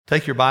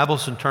Take your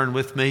Bibles and turn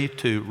with me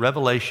to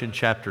Revelation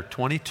chapter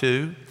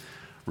 22.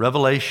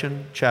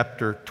 Revelation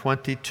chapter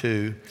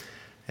 22.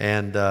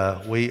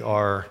 And we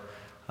are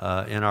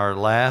in our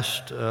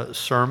last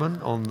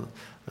sermon on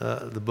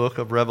the book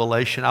of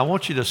Revelation. I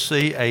want you to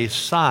see a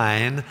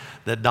sign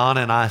that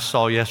Donna and I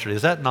saw yesterday.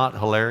 Is that not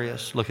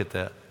hilarious? Look at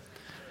that.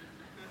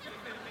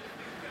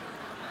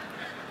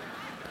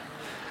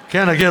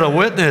 Can I get a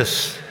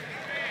witness?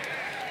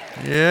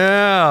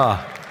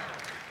 Yeah.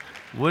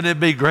 Wouldn't it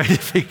be great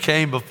if he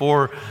came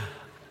before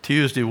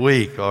Tuesday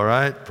week, all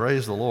right?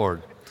 Praise the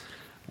Lord.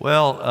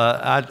 Well,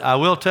 I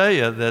will tell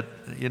you that,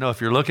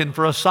 if you're looking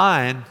for a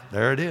sign,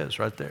 there it is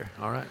right there,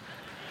 all right?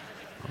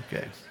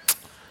 Okay.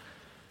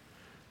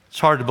 It's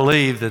hard to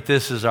believe that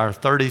this is our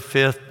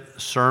 35th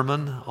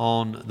sermon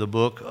on the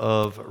book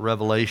of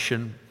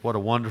Revelation. What a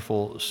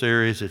wonderful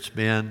series it's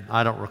been.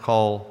 I don't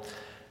recall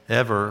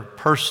ever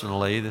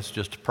personally, this is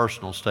just a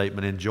personal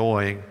statement,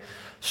 enjoying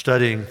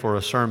studying for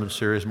a sermon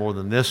series more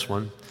than this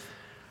one.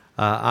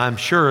 I'm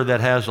sure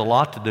that has a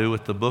lot to do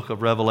with the book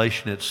of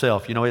Revelation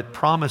itself. It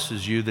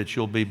promises you that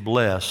you'll be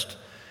blessed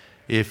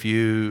if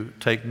you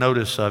take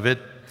notice of it.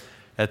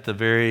 At the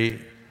very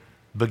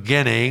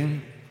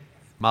beginning,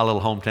 my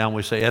little hometown,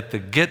 we say at the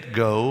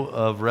get-go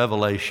of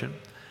Revelation,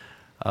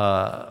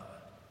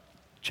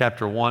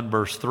 chapter 1,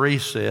 verse 3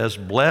 says,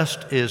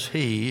 "Blessed is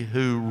he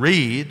who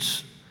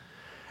reads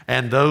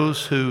and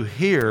those who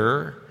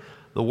hear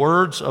the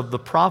words of the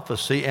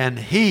prophecy and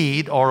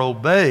heed or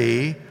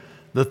obey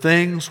the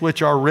things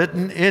which are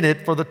written in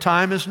it, for the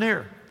time is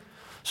near."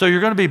 So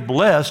you're going to be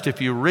blessed if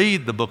you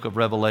read the book of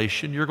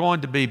Revelation. You're going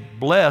to be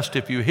blessed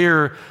if you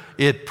hear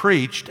it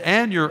preached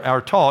and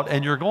are taught,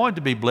 and you're going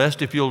to be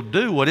blessed if you'll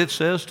do what it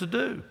says to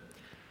do.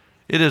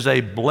 It is a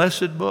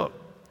blessed book.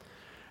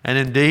 And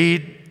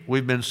indeed,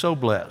 we've been so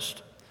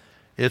blessed.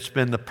 It's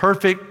been the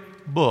perfect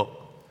book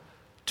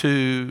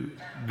to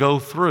go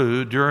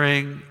through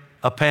during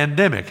a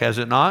pandemic, has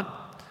it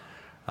not?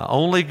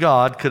 Only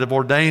God could have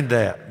ordained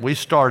that. We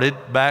started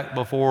back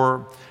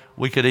before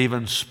we could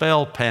even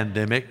spell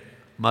pandemic,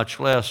 much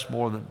less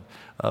more than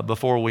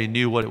before we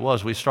knew what it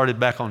was. We started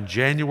back on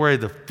January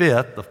the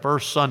 5th, the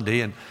first Sunday,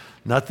 and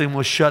nothing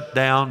was shut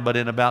down, but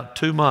in about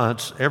 2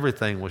 months,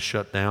 everything was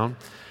shut down.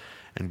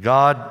 And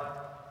God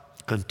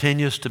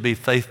continues to be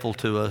faithful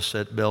to us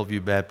at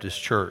Bellevue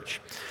Baptist Church.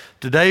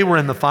 Today, we're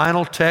in the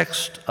final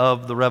text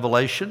of the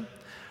Revelation.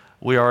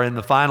 We are in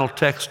the final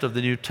text of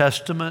the New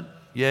Testament.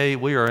 Yea,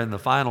 we are in the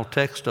final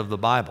text of the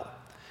Bible.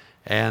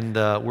 And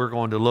we're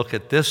going to look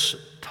at this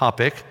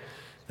topic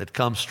that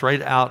comes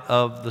straight out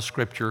of the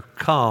Scripture.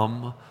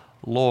 Come,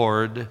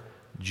 Lord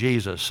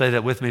Jesus. Say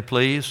that with me,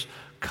 please.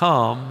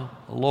 Come,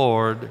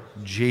 Lord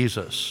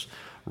Jesus.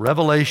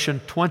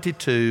 Revelation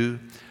 22,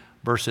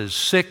 verses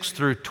 6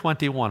 through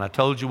 21. I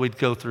told you we'd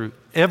go through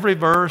every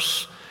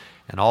verse,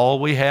 and all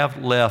we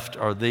have left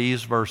are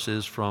these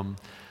verses from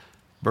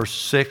verse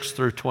 6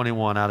 through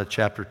 21 out of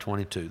chapter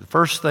 22. The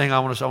first thing I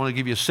want to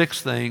give you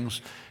 6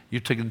 things. You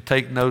can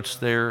take notes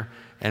there,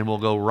 and we'll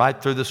go right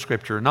through the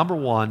Scripture. Number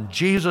 1,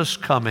 Jesus'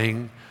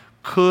 coming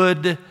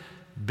could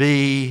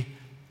be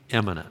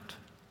imminent.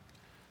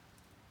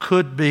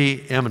 Could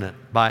be imminent.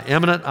 By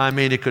imminent, I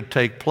mean it could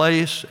take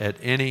place at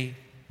any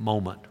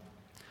moment.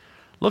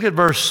 Look at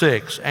verse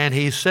 6. "And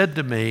he said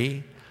to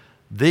me,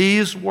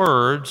 these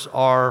words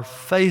are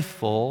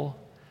faithful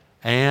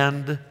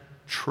and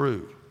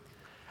true.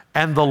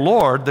 And the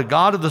Lord, the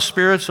God of the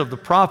spirits of the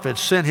prophets,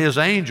 sent his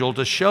angel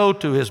to show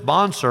to his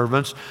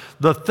bondservants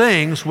the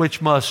things which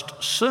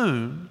must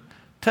soon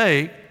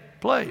take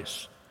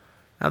place."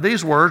 Now,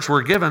 these words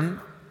were given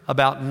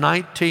about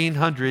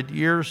 1900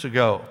 years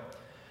ago.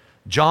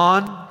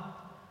 John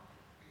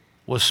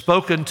was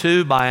spoken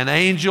to by an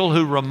angel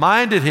who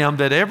reminded him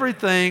that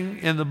everything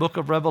in the book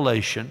of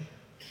Revelation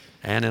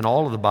and in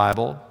all of the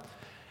Bible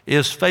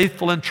is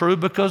faithful and true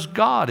because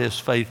God is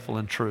faithful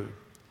and true.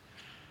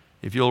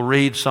 If you'll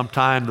read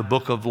sometime the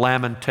book of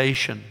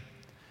Lamentation,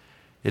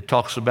 it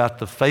talks about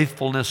the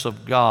faithfulness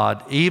of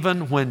God.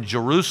 Even when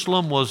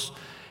Jerusalem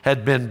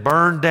had been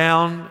burned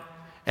down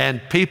and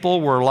people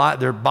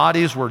their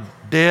bodies were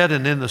dead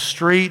and in the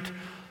street,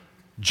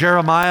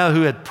 Jeremiah,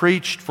 who had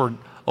preached for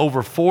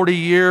over 40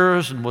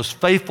 years and was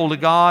faithful to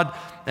God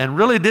and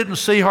really didn't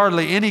see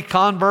hardly any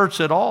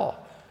converts at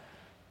all.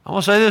 I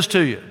want to say this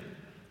to you.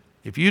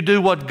 If you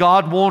do what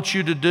God wants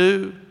you to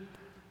do,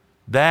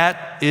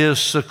 that is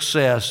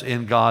success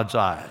in God's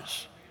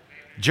eyes.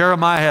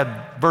 Jeremiah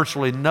had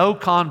virtually no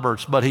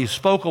converts, but he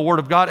spoke a word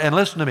of God. And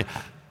listen to me,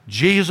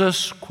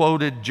 Jesus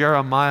quoted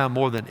Jeremiah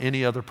more than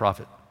any other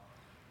prophet.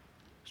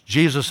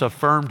 Jesus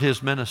affirmed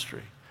his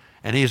ministry.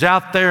 And he's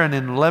out there, and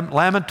in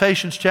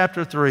Lamentations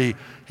chapter 3,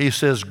 he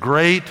says,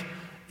 "Great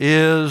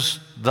is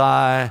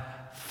thy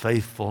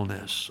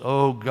faithfulness."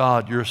 Oh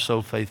God, you're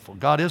so faithful.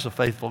 God is a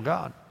faithful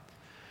God.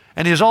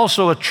 And he's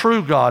also a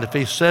true God. If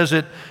he says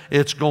it,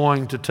 it's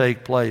going to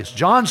take place.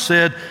 John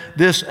said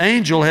this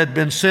angel had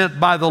been sent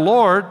by the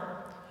Lord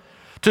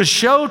to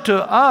show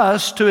to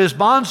us, to his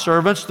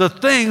bondservants, the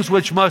things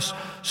which must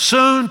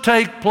soon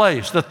take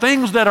place, the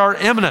things that are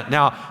imminent.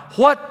 Now,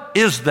 what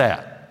is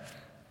that?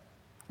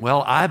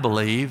 Well, I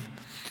believe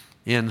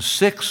in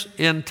 6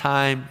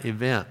 end-time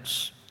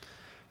events.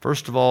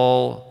 First of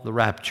all, the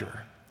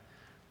rapture.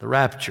 The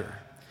rapture.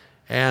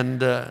 And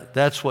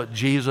that's what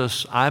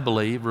Jesus, I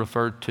believe,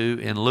 referred to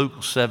in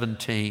Luke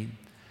 17.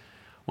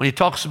 When he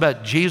talks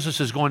about Jesus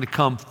is going to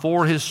come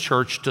for his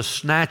church to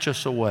snatch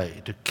us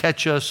away, to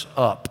catch us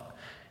up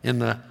in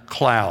the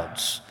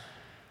clouds.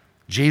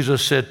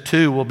 Jesus said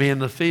 2 will be in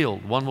the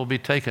field, 1 will be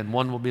taken,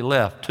 1 will be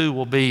left. 2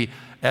 will be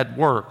at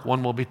work,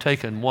 1 will be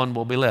taken, 1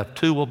 will be left.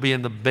 2 will be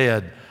in the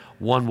bed,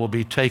 1 will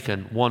be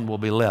taken, 1 will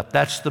be left.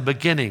 That's the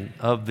beginning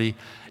of the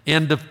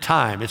end of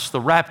time. It's the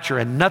rapture,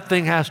 and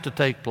nothing has to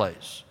take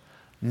place.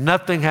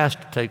 Nothing has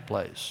to take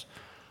place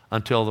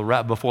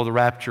until before the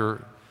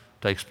rapture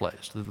takes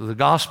place. The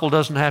gospel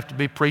doesn't have to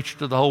be preached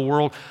to the whole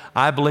world.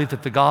 I believe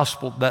that the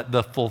gospel, that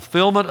the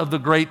fulfillment of the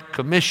Great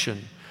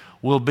Commission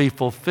will be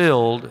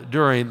fulfilled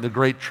during the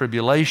Great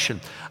Tribulation.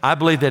 I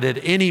believe that at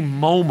any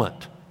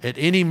moment,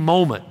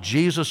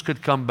 Jesus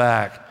could come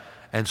back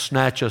and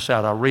snatch us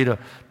out. I'll read a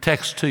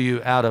text to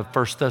you out of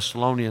 1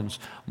 Thessalonians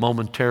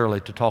momentarily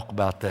to talk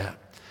about that.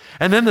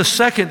 And then the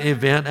second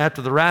event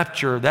after the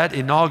rapture, that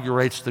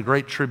inaugurates the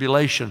Great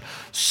Tribulation.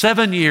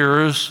 7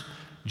 years,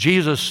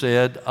 Jesus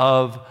said,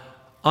 of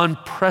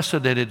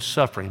unprecedented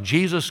suffering.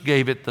 Jesus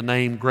gave it the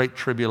name Great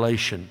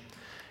Tribulation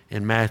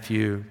in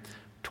Matthew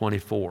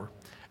 24.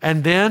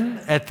 And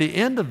then at the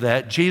end of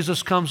that,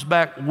 Jesus comes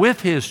back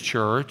with his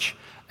church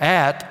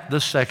at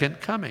the second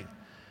coming.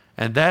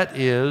 And that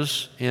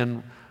is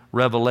in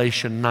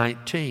Revelation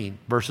 19,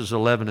 verses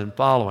 11 and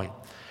following.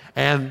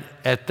 And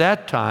at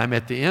that time,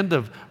 at the end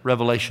of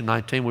Revelation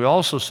 19, we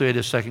also see at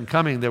his second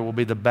coming, there will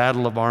be the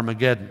Battle of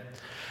Armageddon.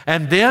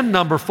 And then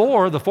number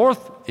 4, the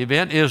fourth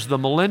event, is the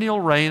millennial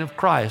reign of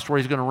Christ, where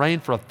he's going to reign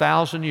for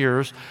 1,000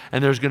 years,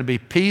 and there's going to be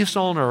peace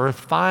on earth,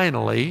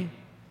 finally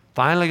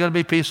going to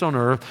be peace on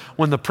earth,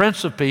 when the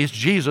Prince of Peace,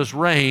 Jesus,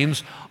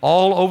 reigns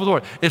all over the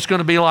world. It's going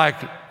to be like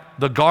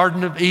the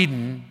Garden of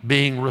Eden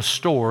being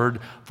restored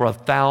for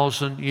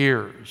 1,000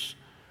 years.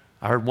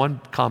 I heard one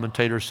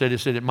commentator said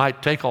it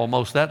might take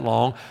almost that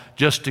long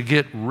just to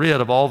get rid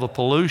of all the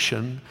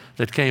pollution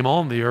that came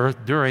on the earth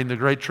during the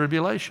Great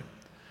Tribulation.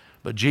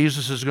 But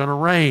Jesus is going to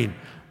reign.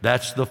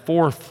 That's the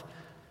fourth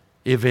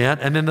event.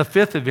 And then the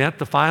fifth event,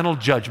 the final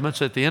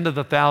judgments at the end of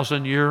the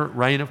 1,000-year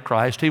reign of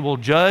Christ. He will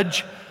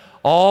judge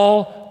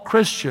all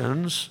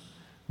Christians,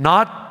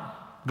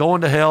 not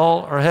going to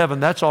hell or heaven.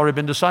 That's already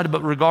been decided,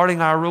 but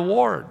regarding our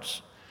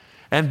rewards.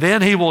 And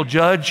then he will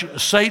judge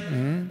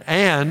Satan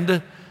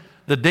and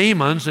the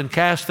demons and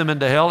cast them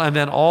into hell. And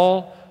then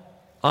all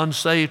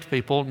unsaved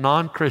people,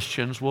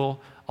 non-Christians, will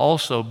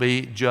also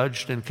be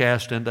judged and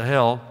cast into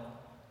hell.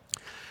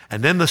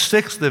 And then the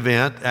sixth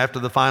event after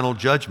the final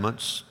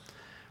judgments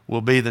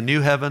will be the new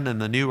heaven and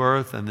the new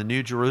earth and the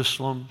new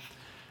Jerusalem.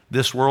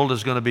 This world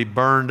is going to be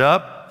burned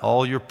up.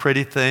 All your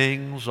pretty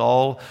things,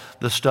 all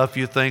the stuff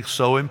you think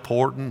so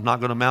important, not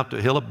going to amount to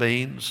a hill of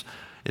beans.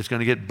 It's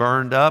going to get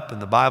burned up,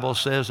 and the Bible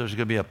says there's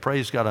going to be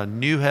a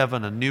new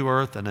heaven, a new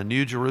earth, and a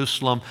new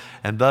Jerusalem,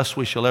 and thus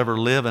we shall ever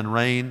live and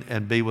reign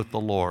and be with the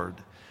Lord.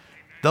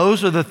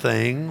 Those are the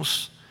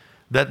things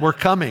that were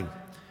coming.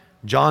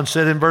 John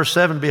said in verse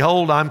 7,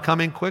 "Behold, I'm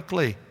coming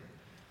quickly."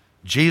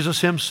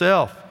 Jesus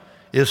himself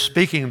is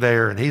speaking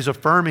there, and he's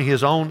affirming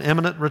his own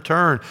imminent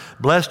return.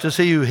 Blessed is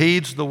he who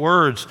heeds the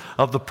words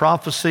of the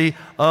prophecy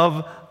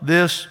of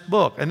this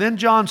book. And then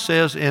John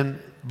says in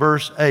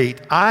verse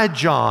 8, "I,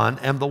 John,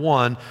 am the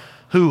one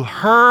who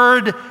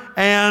heard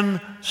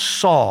and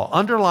saw."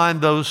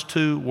 Underline those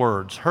two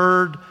words,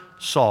 heard,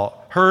 saw.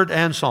 Heard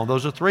and saw.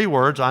 Those are 3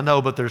 words, I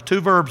know, but there's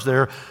 2 verbs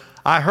there.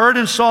 I heard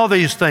and saw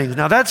these things.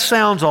 Now that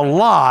sounds a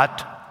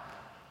lot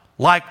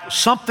like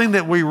something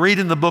that we read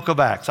in the book of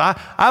Acts.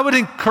 I would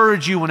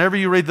encourage you, whenever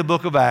you read the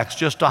book of Acts,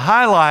 just to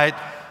highlight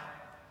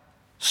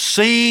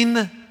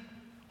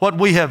what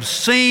we have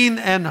seen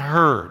and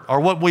heard, or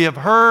what we have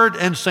heard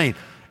and seen.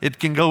 It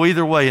can go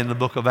either way in the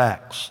book of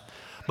Acts.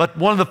 But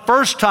one of the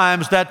first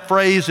times that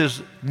phrase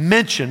is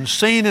mentioned,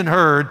 seen and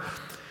heard,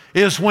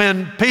 is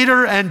when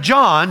Peter and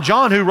John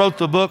who wrote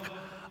the book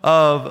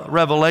of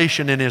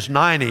Revelation in his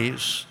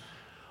 90s,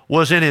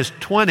 was in his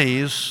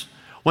 20s,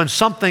 when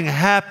something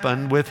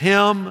happened with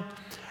him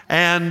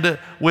and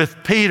with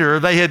Peter.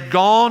 They had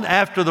gone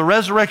after the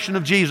resurrection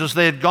of Jesus.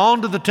 They had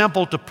gone to the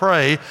temple to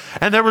pray,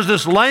 and there was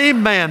this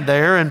lame man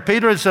there, and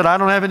Peter had said, "I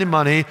don't have any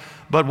money,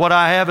 but what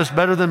I have is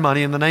better than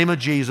money. In the name of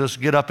Jesus,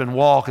 get up and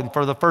walk." And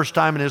for the first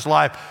time in his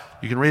life,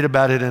 you can read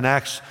about it in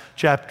Acts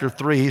chapter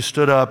 3, he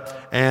stood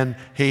up and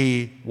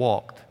he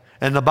walked.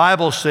 And the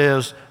Bible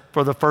says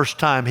for the first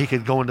time he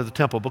could go into the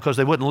temple, because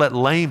they wouldn't let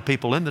lame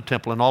people in the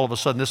temple. And all of a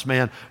sudden this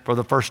man, for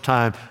the first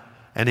time,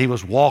 and he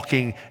was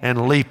walking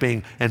and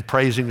leaping and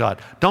praising God.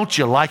 Don't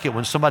you like it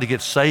when somebody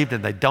gets saved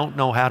and they don't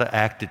know how to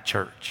act at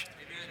church?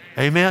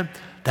 Amen?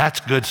 That's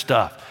good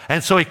stuff.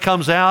 And so he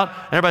comes out,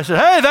 and everybody says,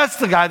 "Hey, that's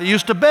the guy that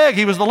used to beg.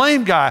 He was the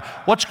lame guy.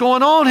 What's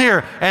going on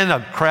here?" And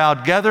the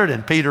crowd gathered,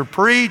 and Peter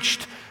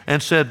preached,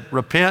 and said,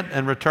 repent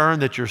and return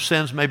that your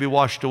sins may be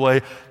washed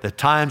away, that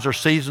times or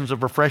seasons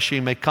of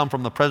refreshing may come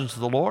from the presence of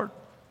the Lord.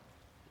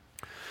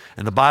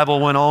 And the Bible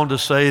went on to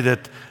say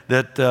that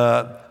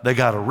they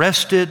got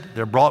arrested.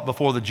 They're brought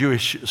before the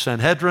Jewish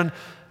Sanhedrin.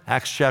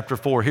 Acts chapter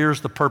 4.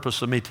 Here's the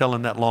purpose of me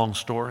telling that long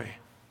story.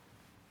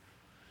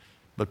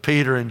 But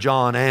Peter and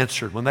John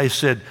answered when they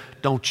said,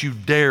 don't you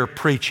dare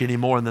preach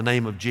anymore in the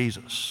name of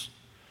Jesus.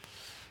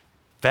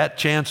 Fat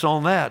chance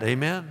on that,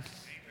 amen?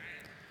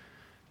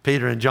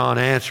 Peter and John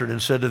answered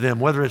and said to them,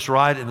 whether it's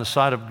right in the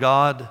sight of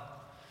God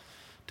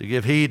to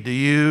give heed to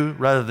you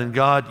rather than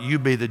God, you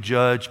be the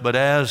judge. But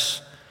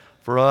as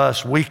for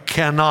us, we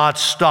cannot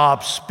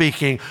stop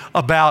speaking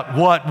about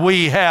what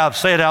we have,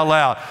 say it out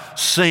loud,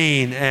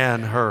 seen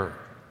and heard.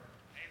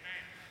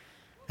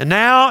 And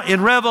now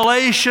in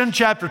Revelation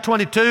chapter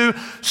 22,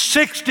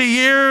 60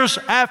 years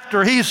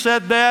after he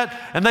said that,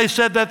 and they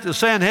said that to the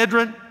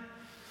Sanhedrin,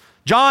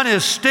 John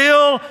is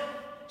still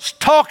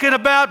talking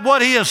about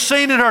what he has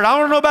seen and heard. I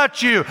don't know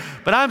about you,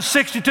 but I'm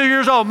 62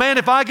 years old. Man,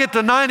 if I get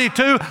to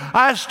 92,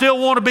 I still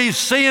want to be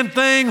seeing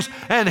things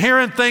and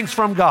hearing things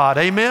from God.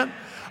 Amen?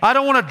 I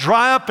don't want to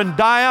dry up and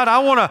die out. I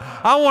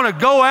want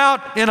to go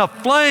out in a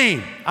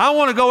flame. I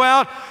want to go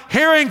out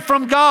hearing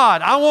from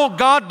God. I want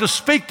God to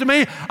speak to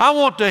me. I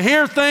want to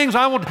hear things.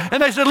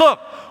 And they said,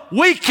 look,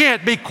 we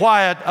can't be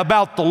quiet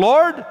about the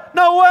Lord.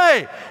 No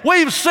way.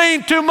 We've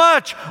seen too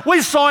much.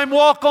 We saw him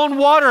walk on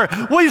water.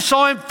 We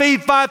saw him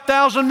feed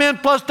 5,000 men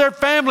plus their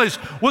families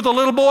with a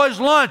little boy's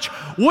lunch.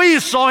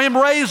 We saw him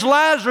raise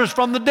Lazarus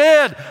from the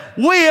dead.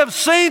 We have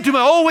seen too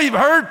much. Oh, we've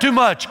heard too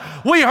much.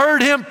 We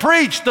heard him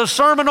preach the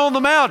Sermon on the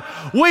Mount.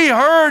 We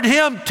heard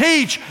him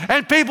teach,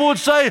 and people would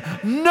say,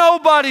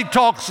 nobody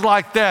talks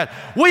like that.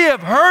 We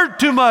have heard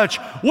too much.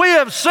 We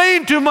have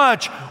seen too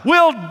much.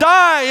 We'll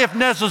die if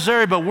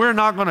necessary, but we're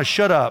not going to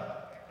shut up.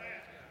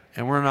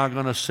 And we're not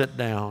going to sit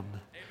down.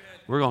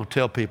 We're going to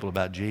tell people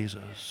about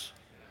Jesus.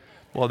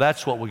 Well,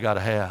 that's what we got to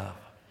have.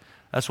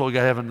 That's what we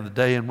got to have in the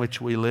day in which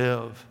we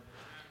live.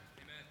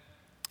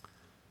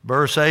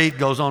 Verse 8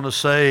 goes on to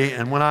say,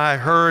 and when I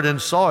heard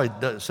and saw,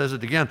 it says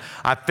it again,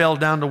 I fell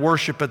down to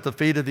worship at the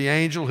feet of the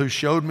angel who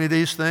showed me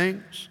these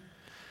things.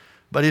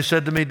 But he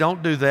said to me,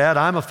 don't do that.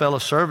 I'm a fellow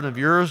servant of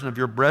yours and of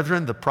your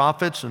brethren, the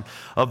prophets, and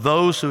of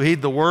those who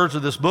heed the words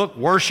of this book.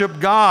 Worship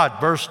God.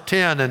 Verse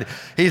 10, and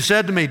he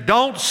said to me,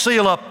 don't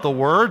seal up the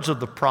words of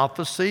the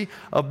prophecy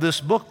of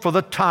this book, for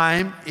the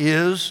time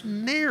is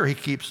near. He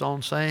keeps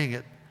on saying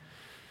it.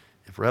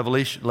 If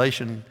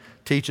Revelation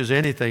teaches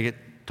anything, it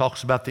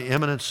talks about the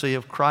imminency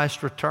of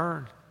Christ's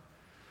return.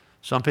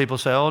 Some people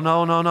say, oh,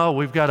 no,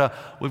 we've got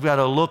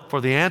to look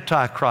for the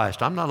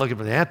Antichrist. I'm not looking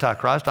for the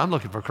Antichrist. I'm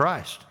looking for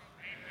Christ.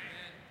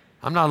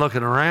 I'm not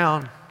looking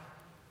around.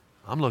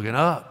 I'm looking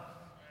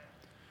up.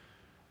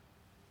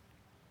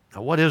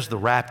 Now, what is the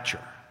rapture?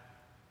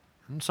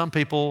 And some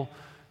people,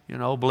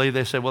 believe,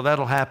 they say, well,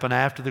 that'll happen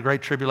after the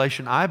Great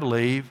Tribulation. I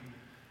believe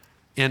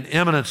in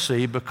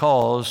imminency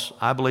because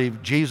I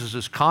believe Jesus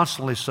is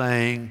constantly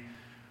saying,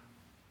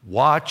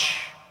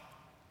 watch,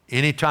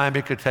 anytime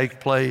it could take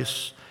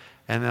place.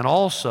 And then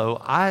also,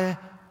 I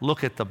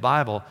look at the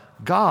Bible,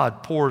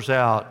 God pours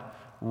out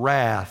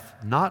wrath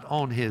not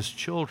on his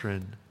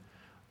children,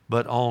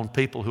 but on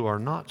people who are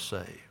not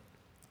saved.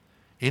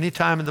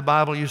 Anytime in the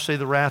Bible you see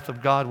the wrath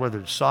of God,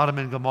 whether it's Sodom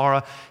and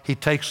Gomorrah, he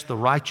takes the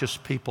righteous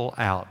people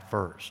out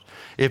first.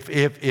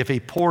 If he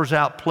pours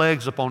out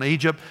plagues upon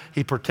Egypt,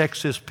 he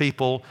protects his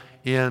people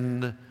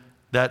in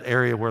that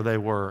area where they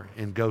were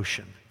in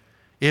Goshen.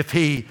 If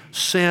he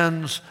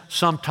sends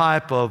some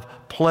type of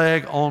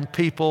plague on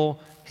people,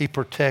 he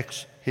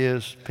protects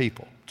his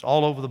people. It's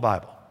all over the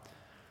Bible.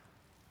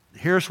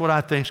 Here's what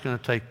I think is going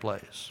to take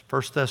place.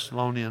 1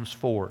 Thessalonians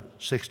 4,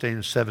 16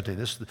 and 17.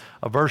 This is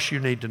a verse you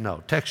need to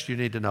know, text you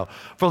need to know.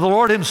 For the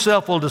Lord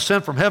himself will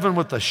descend from heaven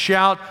with a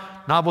shout,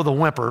 not with a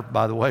whimper,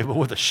 by the way, but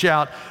with a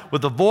shout,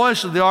 with the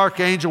voice of the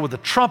archangel, with the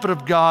trumpet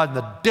of God, and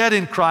the dead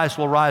in Christ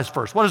will rise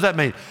first. What does that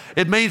mean?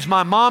 It means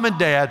my mom and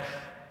dad,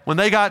 when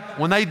they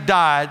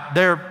died,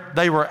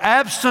 they were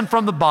absent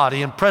from the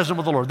body and present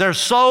with the Lord. Their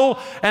soul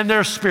and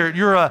their spirit.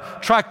 You're a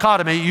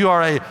trichotomy. You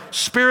are a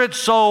spirit,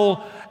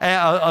 soul,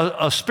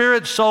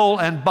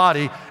 and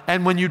body.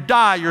 And when you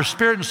die, your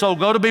spirit and soul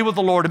go to be with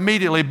the Lord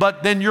immediately.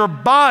 But then your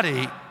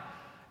body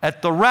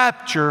at the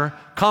rapture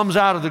comes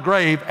out of the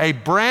grave, a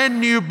brand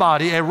new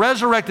body, a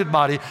resurrected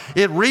body.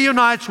 It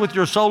reunites with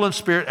your soul and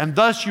spirit, and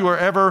thus you are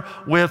ever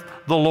with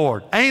the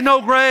Lord. Ain't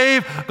no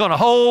grave going to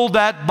hold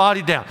that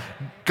body down.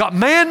 God,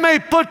 man may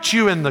put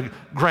you in the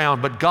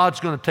ground, but God's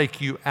going to take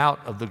you out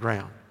of the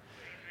ground.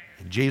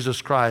 And Jesus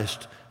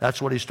Christ,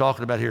 that's what he's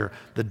talking about here.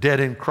 The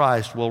dead in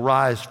Christ will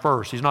rise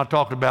first. He's not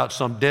talking about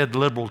some dead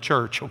liberal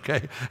church,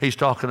 okay? He's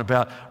talking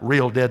about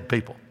real dead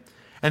people.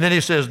 And then he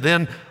says,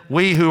 then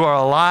we who are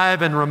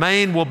alive and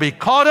remain will be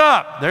caught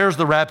up. There's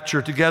the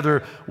rapture,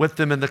 together with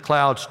them in the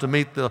clouds to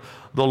meet the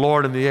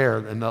Lord in the air.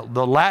 And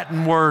the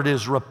Latin word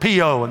is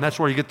rapio, and that's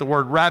where you get the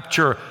word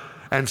rapture.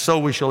 And so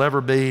we shall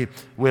ever be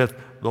with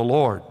the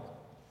Lord.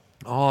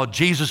 Oh,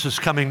 Jesus is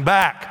coming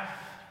back,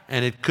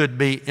 and it could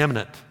be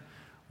imminent.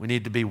 We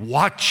need to be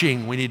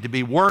watching. We need to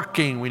be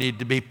working. We need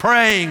to be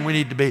praying. We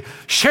need to be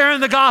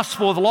sharing the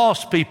gospel with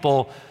lost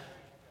people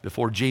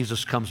before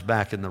Jesus comes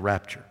back in the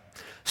rapture.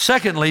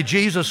 Secondly,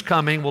 Jesus'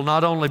 coming will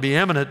not only be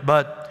imminent,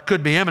 but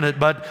could be imminent,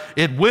 but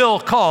it will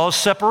cause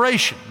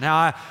separation. Now,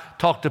 I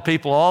talk to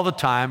people all the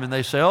time, and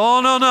they say,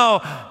 oh, no.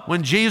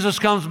 When Jesus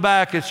comes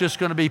back, it's just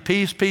going to be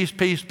peace, peace,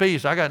 peace,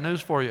 peace. I got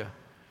news for you.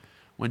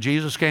 When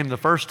Jesus came the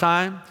first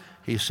time,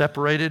 he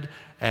separated,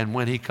 and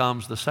when he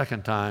comes the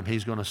second time,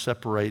 he's going to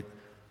separate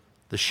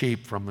the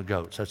sheep from the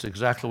goats. That's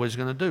exactly what he's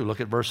going to do.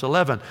 Look at verse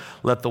 11.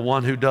 Let the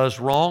one who does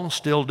wrong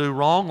still do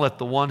wrong. Let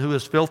the one who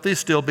is filthy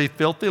still be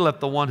filthy.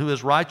 Let the one who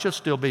is righteous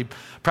still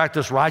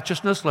practice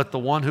righteousness. Let the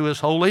one who is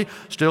holy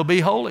still be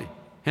holy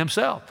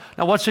himself.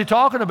 Now, what's he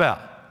talking about?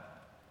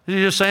 Is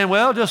he just saying,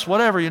 well, just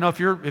whatever,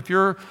 if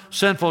you're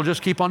sinful,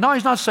 just keep on? No,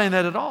 he's not saying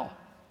that at all.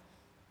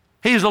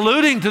 He's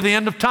alluding to the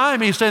end of time.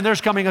 He's saying there's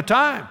coming a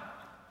time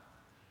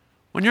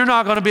when you're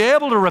not going to be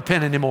able to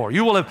repent anymore.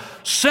 You will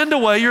have sinned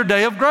away your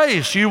day of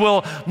grace. You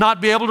will not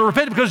be able to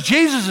repent because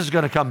Jesus is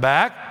going to come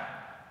back.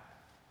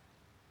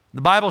 The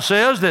Bible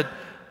says that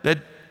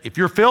if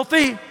you're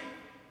filthy,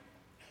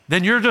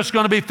 then you're just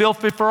going to be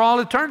filthy for all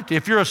eternity.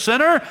 If you're a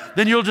sinner,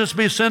 then you'll just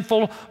be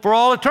sinful for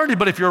all eternity.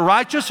 But if you're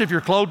righteous, if you're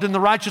clothed in the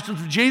righteousness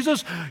of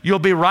Jesus, you'll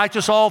be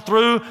righteous all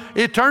through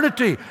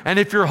eternity. And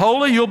if you're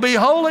holy, you'll be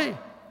holy.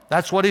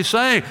 That's what he's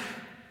saying.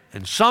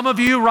 And some of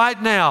you right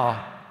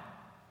now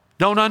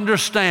don't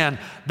understand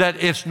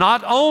that it's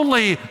not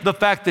only the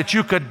fact that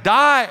you could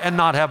die and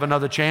not have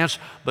another chance,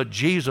 but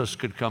Jesus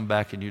could come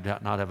back and you'd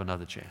not have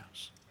another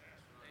chance.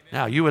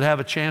 Now, you would have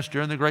a chance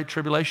during the Great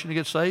Tribulation to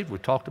get saved. We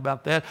talked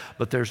about that.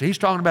 But he's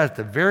talking about at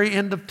the very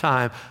end of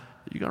time,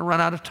 you're going to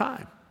run out of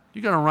time.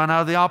 You're going to run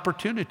out of the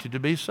opportunity to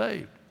be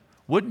saved.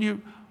 Don't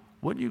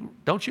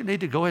you need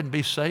to go ahead and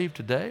be saved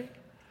today?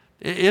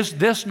 Is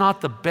this not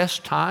the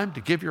best time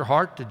to give your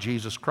heart to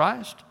Jesus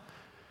Christ?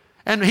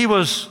 And he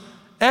was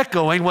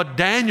echoing what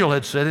Daniel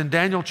had said in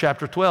Daniel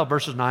chapter 12,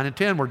 verses 9 and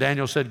 10, where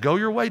Daniel said, go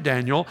your way,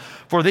 Daniel,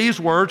 for these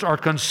words are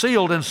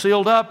concealed and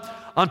sealed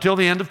up until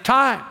the end of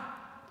time.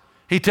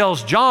 He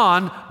tells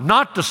John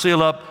not to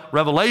seal up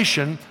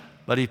Revelation,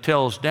 but he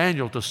tells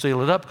Daniel to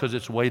seal it up because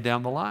it's way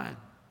down the line.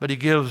 But he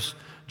gives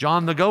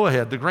John the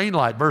go-ahead, the green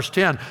light. Verse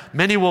 10,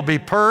 many will be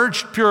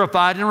purged,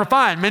 purified, and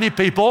refined. Many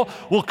people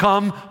will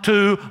come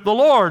to the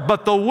Lord,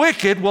 but the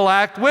wicked will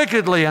act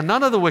wickedly, and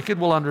none of the wicked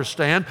will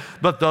understand,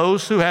 but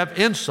those who have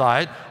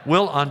insight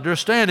will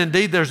understand.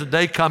 Indeed, there's a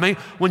day coming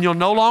when you'll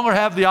no longer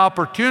have the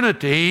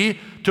opportunity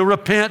to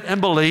repent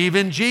and believe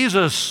in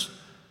Jesus.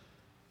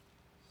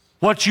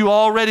 What you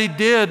already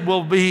did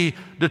will be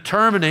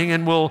determining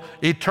and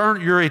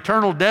your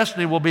eternal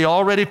destiny will be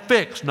already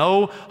fixed.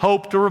 No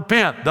hope to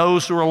repent.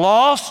 Those who are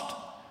lost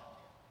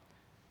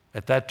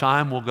at that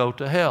time will go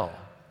to hell.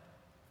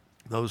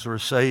 Those who are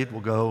saved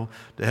will go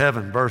to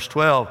heaven. Verse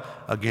 12,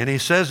 again he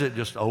says it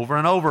just over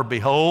and over.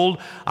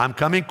 Behold, I'm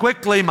coming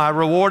quickly. My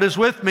reward is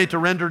with me to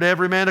render to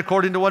every man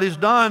according to what he's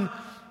done.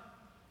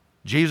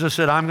 Jesus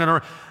said,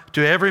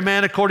 to every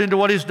man according to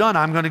what he's done,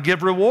 I'm going to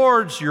give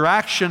rewards. Your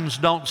actions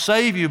don't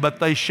save you, but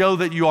they show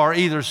that you are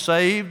either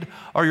saved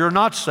or you're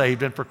not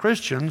saved. And for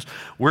Christians,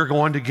 we're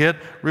going to get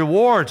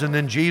rewards. And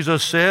then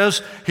Jesus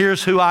says,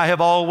 here's who I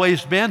have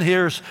always been.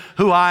 Here's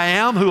who I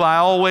am, who I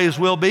always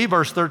will be.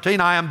 Verse 13,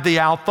 I am the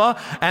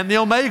Alpha and the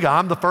Omega.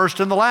 I'm the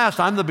first and the last.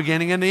 I'm the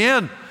beginning and the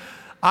end.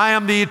 I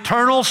am the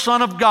eternal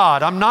Son of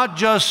God. I'm not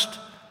just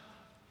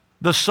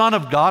the Son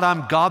of God,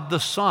 I'm God the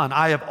Son.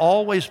 I have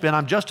always been.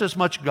 I'm just as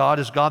much God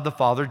as God the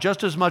Father,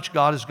 just as much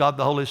God as God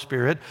the Holy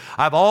Spirit.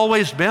 I've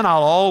always been,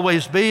 I'll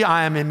always be.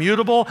 I am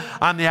immutable.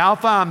 I'm the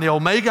Alpha, I'm the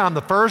Omega, I'm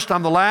the first,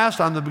 I'm the last,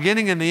 I'm the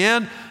beginning and the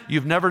end.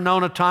 You've never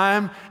known a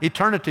time,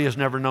 eternity has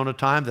never known a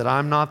time that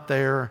I'm not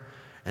there.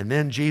 And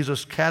then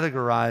Jesus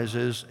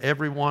categorizes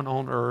everyone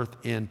on earth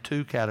in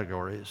two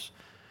categories.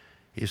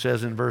 He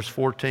says in verse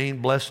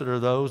 14, blessed are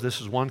those,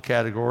 this is one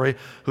category,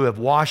 who have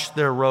washed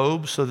their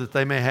robes so that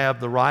they may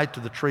have the right to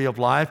the tree of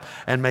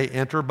life and may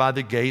enter by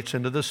the gates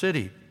into the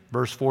city.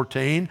 Verse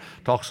 14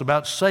 talks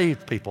about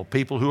saved people,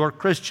 people who are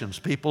Christians,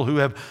 people who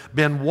have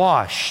been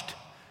washed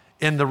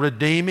in the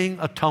redeeming,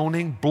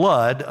 atoning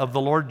blood of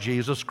the Lord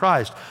Jesus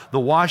Christ. The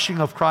washing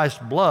of Christ's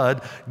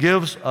blood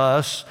gives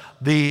us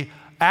the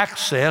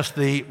access,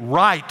 the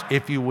right,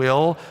 if you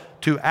will,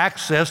 to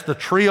access the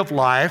tree of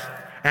life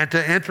and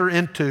to enter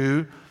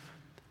into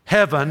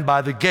heaven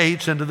by the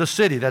gates into the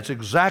city. That's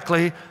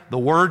exactly the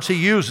words he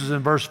uses in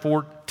verse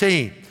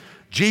 14.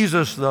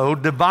 Jesus, though,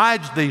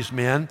 divides these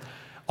men,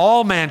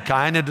 all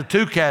mankind, into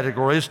two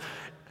categories.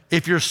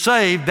 If you're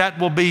saved, that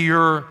will be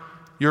your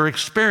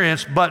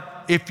experience.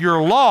 But if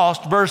you're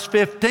lost, verse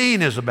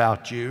 15 is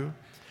about you.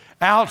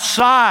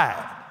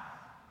 Outside.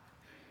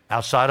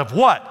 Outside of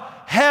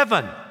what?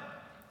 Heaven.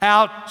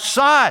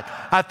 Outside.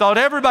 I thought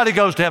everybody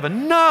goes to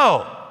heaven.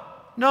 No.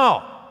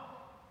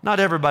 Not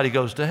everybody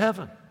goes to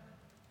heaven.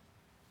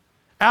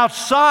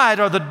 Outside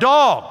are the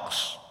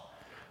dogs,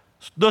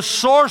 the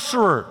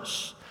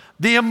sorcerers,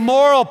 the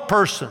immoral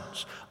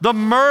persons, the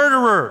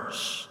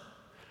murderers,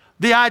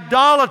 the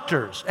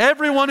idolaters,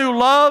 everyone who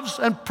loves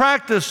and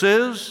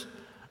practices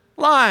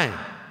lying.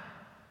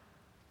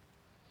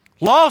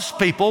 Lost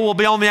people will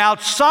be on the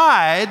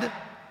outside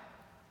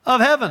of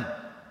heaven.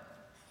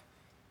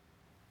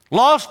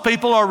 Lost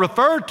people are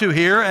referred to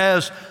here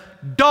as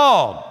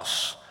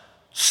dogs,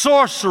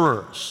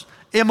 sorcerers,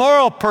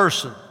 immoral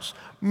persons,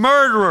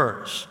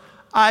 murderers,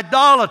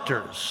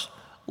 idolaters,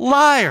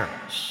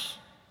 liars.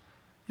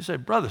 You say,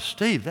 Brother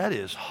Steve, that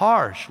is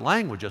harsh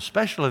language,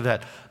 especially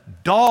that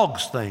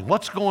dogs thing.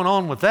 What's going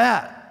on with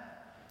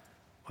that?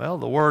 Well,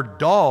 the word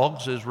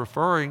dogs is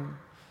referring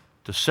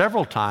to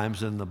several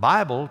times in the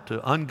Bible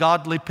to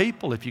ungodly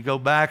people. If you go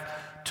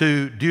back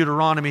to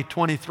Deuteronomy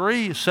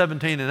 23,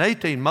 17 and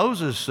 18,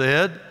 Moses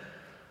said,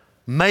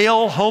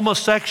 male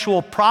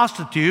homosexual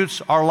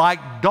prostitutes are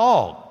like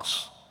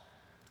dogs.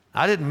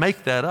 I didn't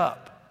make that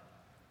up.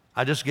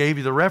 I just gave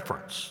you the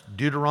reference.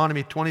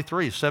 Deuteronomy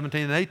 23,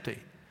 17 and 18.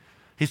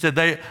 He said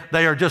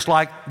they are just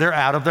like, they're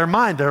out of their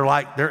mind.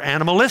 They're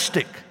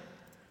animalistic.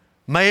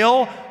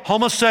 Male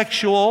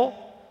homosexual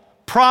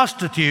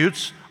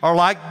prostitutes are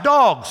like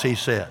dogs, he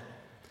said.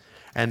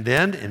 And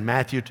then in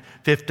Matthew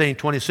 15,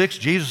 26,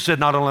 Jesus said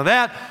not only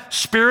that,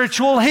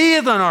 spiritual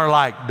heathen are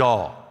like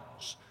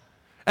dogs.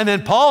 And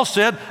then Paul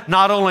said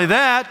not only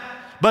that,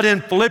 but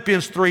in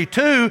Philippians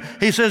 3:2,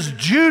 he says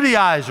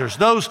Judaizers,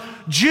 those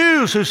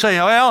Jews who say,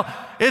 well,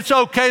 it's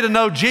okay to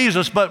know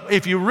Jesus, but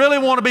if you really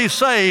want to be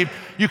saved,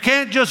 you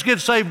can't just get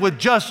saved with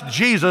just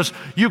Jesus.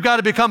 You've got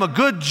to become a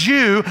good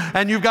Jew,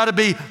 and you've got to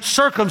be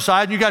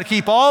circumcised, and you've got to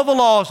keep all the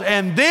laws,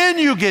 and then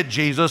you get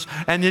Jesus,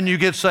 and then you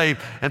get saved.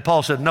 And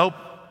Paul said, nope,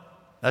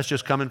 that's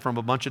just coming from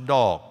a bunch of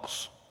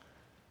dogs.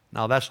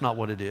 No, that's not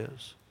what it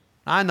is.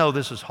 I know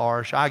this is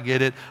harsh, I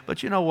get it,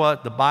 but you know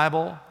what? The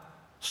Bible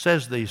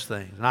says these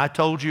things. And I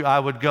told you I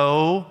would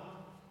go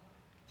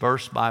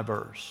verse by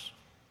verse.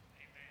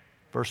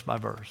 Verse by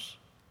verse.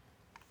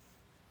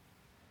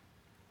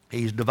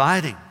 He's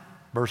dividing.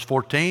 Verse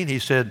 14, he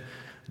said,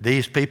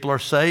 these people are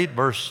saved.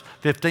 Verse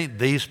 15,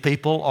 these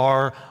people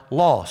are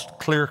lost.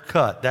 Clear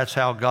cut. That's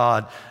how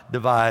God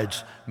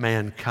divides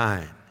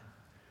mankind.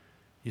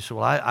 You say,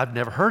 well, I've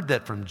never heard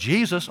that from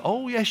Jesus.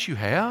 Oh, yes, you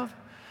have.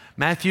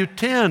 Matthew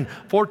 10,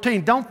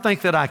 14, don't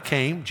think that I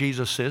came,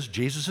 Jesus says,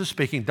 Jesus is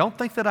speaking, don't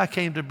think that I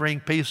came to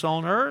bring peace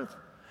on earth.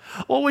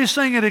 Well, we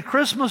sing it at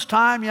Christmas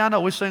time. Yeah, I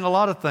know, we sing a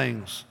lot of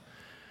things.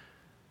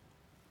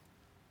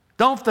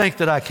 Don't think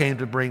that I came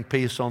to bring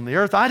peace on the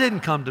earth. I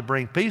didn't come to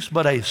bring peace,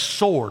 but a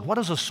sword. What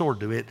does a sword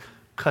do? It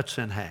cuts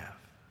in half.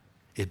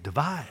 It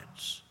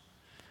divides.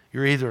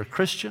 You're either a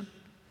Christian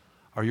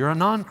or you're a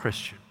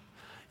non-Christian.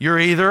 You're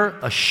either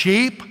a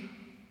sheep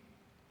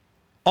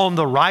on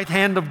the right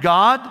hand of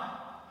God,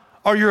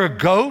 or you're a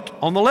goat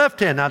on the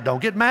left hand. Now,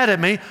 don't get mad at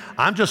me.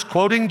 I'm just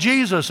quoting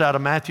Jesus out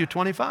of Matthew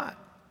 25.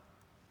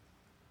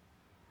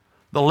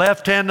 The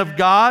left hand of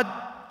God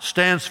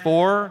stands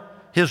for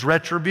His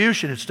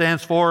retribution. It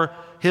stands for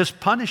His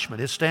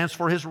punishment. It stands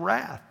for His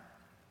wrath.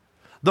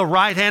 The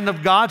right hand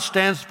of God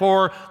stands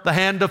for the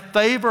hand of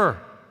favor.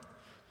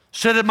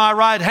 Sit at my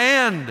right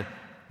hand,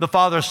 the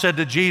Father said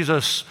to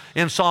Jesus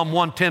in Psalm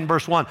 110,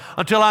 verse 1,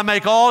 until I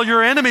make all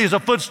your enemies a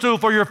footstool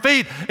for your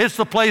feet. It's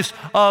the place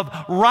of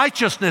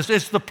righteousness.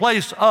 It's the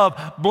place of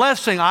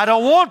blessing. I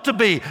don't want to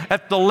be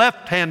at the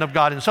left hand of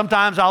God. And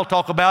sometimes I'll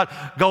talk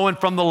about going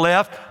from the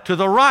left to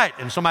the right.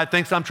 And somebody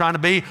thinks I'm trying to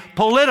be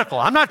political.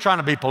 I'm not trying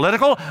to be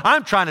political.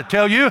 I'm trying to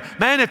tell you,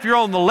 man, if you're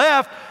on the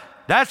left,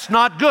 that's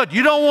not good.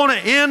 You don't want to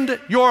end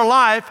your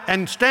life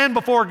and stand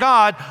before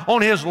God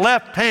on His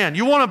left hand.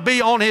 You want to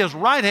be on His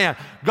right hand.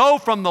 Go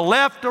from the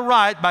left to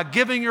right by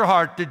giving your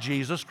heart to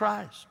Jesus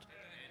Christ.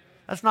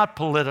 That's not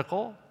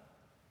political.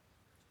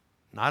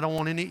 And I don't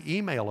want any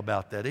email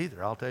about that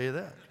either, I'll tell you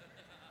that.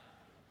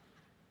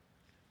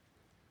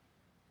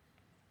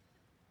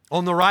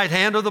 On the right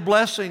hand are the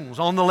blessings,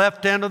 on the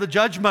left hand are the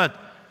judgment,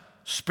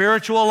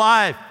 spiritual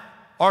life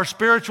or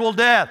spiritual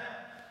death,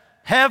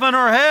 heaven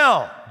or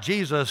hell.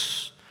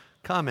 Jesus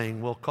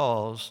coming will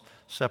cause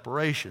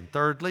separation.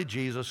 Thirdly,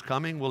 Jesus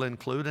coming will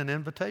include an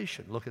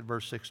invitation. Look at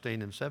verse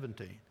 16 and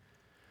 17.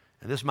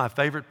 And this is my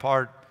favorite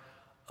part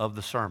of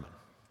the sermon.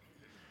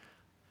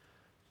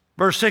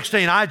 Verse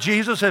 16, I,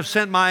 Jesus, have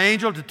sent my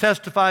angel to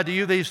testify to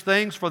you these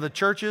things for the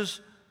churches.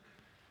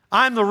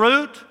 I'm the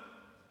root.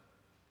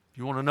 If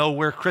you want to know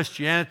where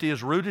Christianity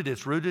is rooted,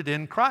 it's rooted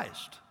in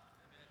Christ.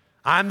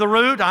 I'm the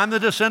root. I'm the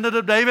descendant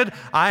of David.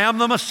 I am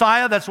the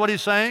Messiah. That's what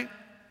he's saying.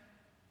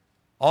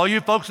 All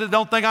you folks that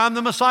don't think I'm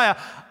the Messiah,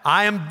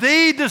 I am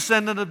the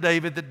descendant of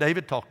David that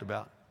David talked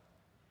about.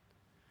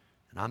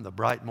 And I'm the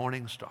bright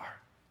morning star.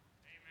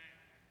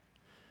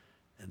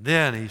 Amen. And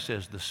then he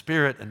says, the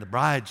Spirit and the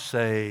bride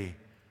say,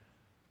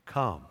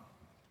 come.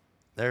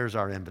 There's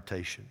our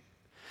invitation.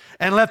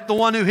 And let the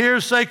one who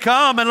hears say,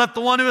 come. And let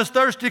the one who is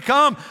thirsty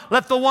come.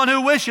 Let the one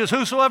who wishes,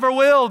 whosoever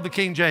will, the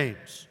King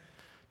James,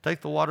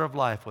 take the water of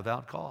life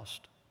without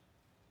cost.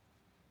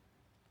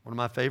 One of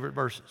my favorite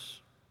verses.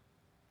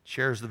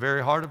 Shares the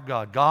very heart of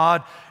God.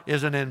 God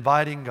is an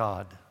inviting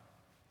God.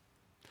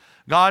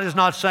 God is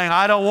not saying,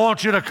 I don't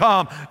want you to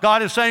come.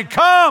 God is saying,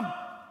 come.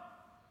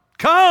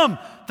 Come.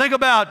 Think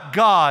about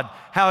God,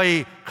 how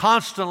He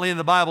constantly in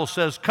the Bible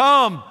says,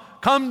 come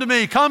to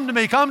me, come to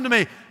me, come to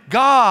me.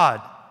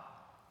 God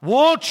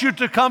wants you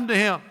to come to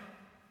Him.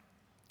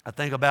 I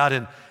think about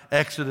in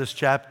Exodus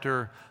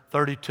chapter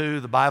 32,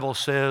 the Bible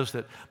says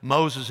that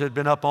Moses had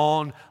been up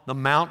on the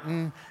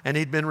mountain and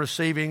he'd been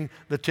receiving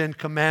the 10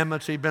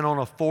 Commandments. He'd been on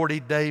a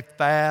 40-day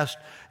fast.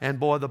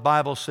 And boy, the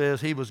Bible says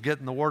he was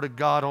getting the Word of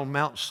God on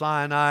Mount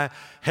Sinai.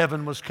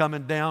 Heaven was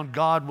coming down.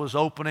 God was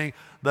opening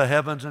the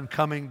heavens and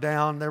coming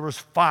down. There was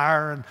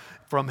fire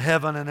from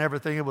heaven and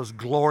everything. It was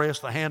glorious,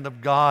 the hand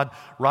of God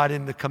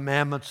writing the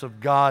commandments of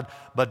God.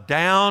 But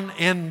down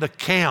in the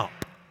camp,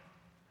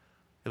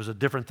 it was a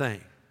different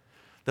thing.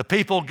 The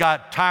people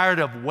got tired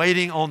of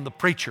waiting on the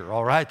preacher,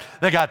 all right?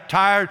 They got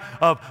tired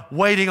of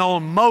waiting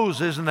on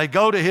Moses, and they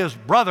go to his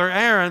brother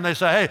Aaron. They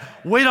say, hey,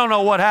 we don't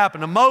know what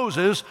happened to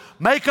Moses.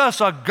 Make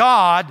us a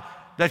God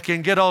that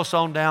can get us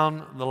on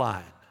down the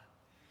line.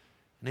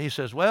 And he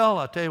says, well,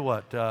 I'll tell you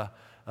what,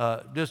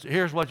 just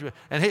here's what you...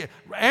 And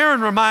Aaron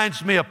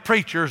reminds me of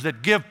preachers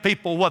that give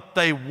people what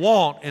they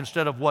want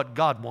instead of what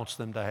God wants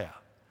them to have.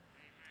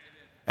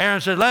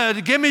 Aaron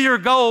said, give me your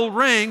gold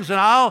rings and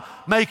I'll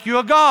make you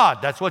a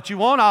god. That's what you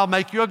want, I'll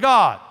make you a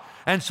god.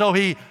 And so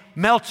he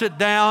melts it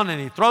down and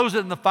he throws it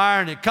in the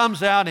fire and it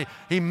comes out and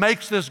he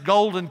makes this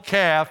golden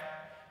calf,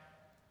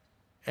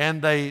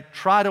 and they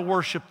try to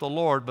worship the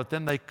Lord, but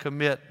then they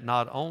commit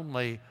not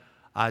only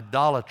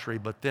idolatry,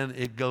 but then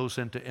it goes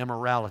into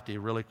immorality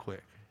really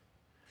quick.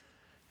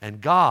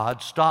 And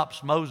God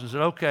stops Moses and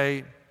said,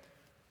 okay,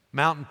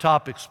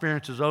 mountaintop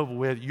experience is over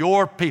with.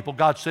 Your people,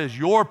 God says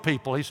your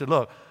people. He said,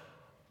 look,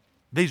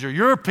 these are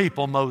your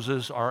people,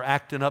 Moses, are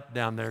acting up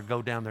down there.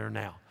 Go down there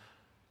now.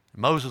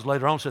 And Moses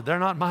later on said, they're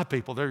not my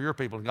people, they're your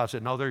people. And God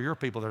said, no, they're your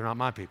people, they're not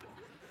my people.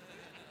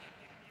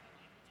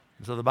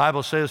 And so the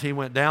Bible says he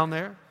went down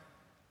there,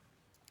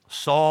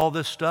 saw all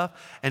this stuff,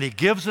 and he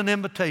gives an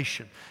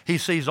invitation. He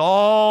sees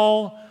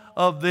all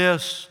of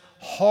this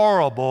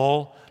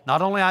horrible,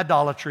 not only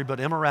idolatry, but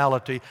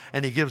immorality,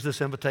 and he gives this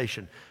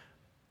invitation.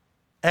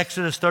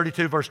 Exodus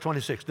 32, verse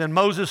 26. Then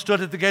Moses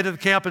stood at the gate of the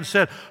camp and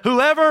said,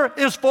 whoever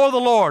is for the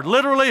Lord,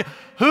 literally,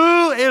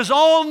 who is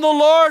on the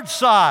Lord's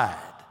side?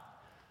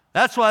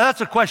 That's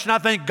a question I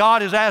think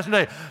God is asking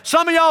today.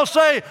 Some of y'all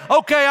say,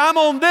 okay, I'm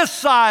on this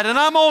side and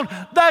I'm on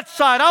that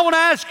side. I want to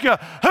ask you,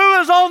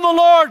 who is on the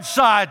Lord's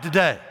side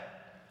today?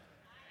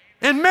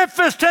 In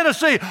Memphis,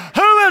 Tennessee,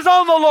 who is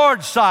on the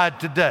Lord's side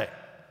today?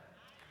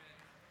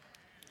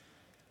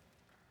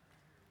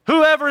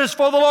 Whoever is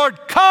for the Lord,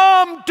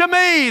 come to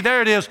me.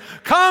 There it is.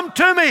 Come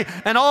to me.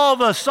 And all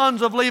the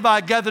sons of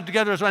Levi gathered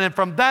together as one. And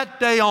from that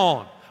day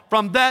on,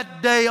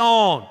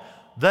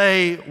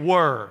 they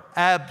were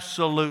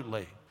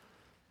absolutely.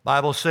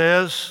 Bible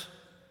says,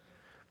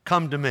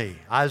 come to me.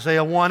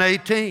 Isaiah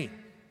 1:18.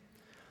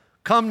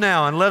 Come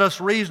now and let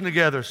us reason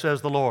together,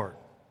 says the Lord.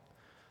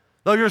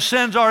 Though your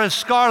sins are as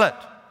scarlet,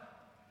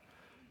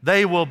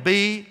 they will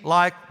be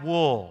like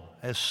wool,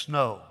 as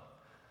snow.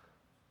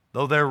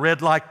 Though they're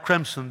red like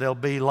crimson, they'll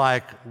be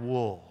like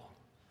wool.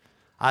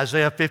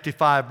 Isaiah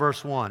 55,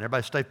 verse 1.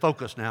 Everybody stay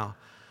focused now.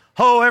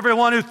 Ho,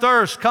 everyone who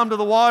thirsts, come to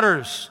the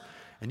waters.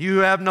 And you who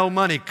have no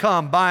money,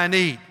 come, buy and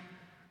eat.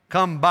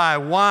 Come buy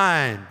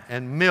wine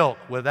and milk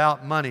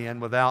without money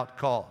and without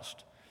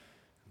cost.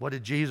 What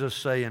did Jesus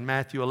say in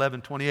Matthew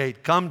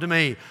 11:28? Come to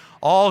me,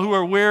 all who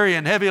are weary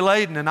and heavy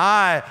laden, and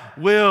I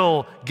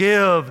will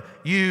give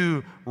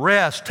you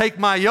rest. Take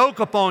my yoke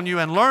upon you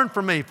and learn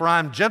from me, for I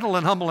am gentle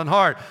and humble in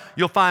heart.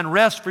 You'll find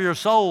rest for your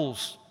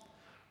souls.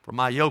 For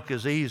my yoke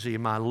is easy,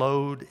 my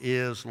load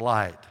is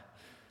light.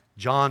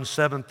 John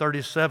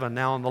 7:37,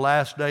 now on the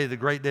last day, the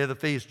great day of the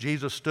feast,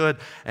 Jesus stood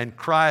and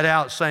cried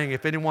out, saying,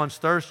 if anyone's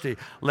thirsty,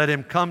 let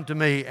him come to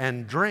me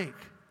and drink.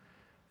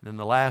 And then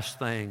the last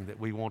thing that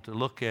we want to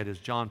look at is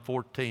John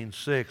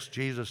 14:6.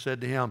 Jesus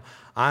said to him,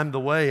 I'm the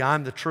way,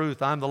 I'm the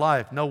truth, I'm the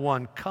life. No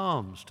one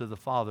comes to the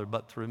Father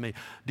but through me.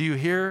 Do you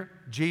hear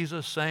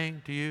Jesus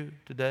saying to you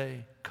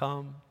today,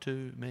 come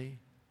to me?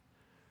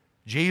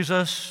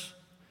 Jesus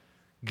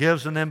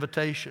gives an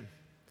invitation.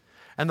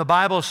 And the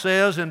Bible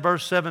says in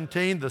verse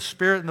 17, the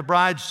Spirit and the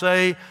bride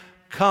say,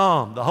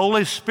 come. The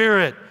Holy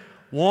Spirit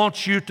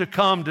wants you to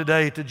come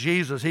today to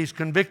Jesus. He's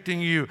convicting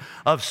you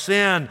of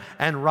sin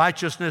and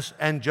righteousness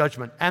and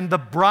judgment. And the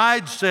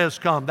bride says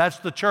come. That's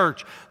the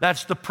church.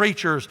 That's the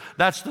preachers.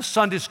 That's the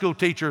Sunday school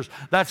teachers.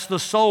 That's the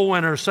soul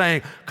winners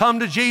saying,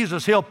 come to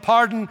Jesus. He'll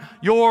pardon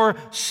your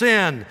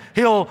sin.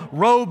 He'll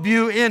robe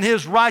you in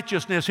His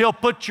righteousness. He'll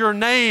put your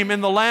name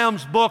in the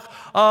Lamb's book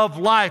of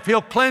life.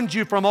 He'll cleanse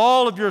you from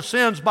all of your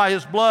sins by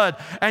His blood,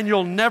 and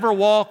you'll never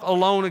walk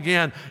alone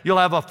again. You'll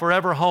have a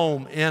forever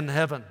home in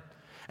heaven.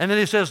 And then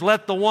He says,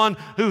 let the one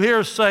who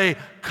hears say,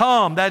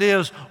 come. That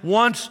is,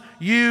 once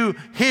you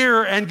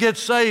hear and get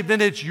saved,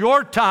 then it's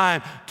your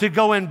time to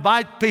go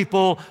invite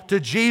people to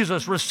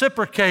Jesus.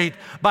 Reciprocate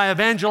by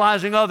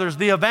evangelizing others.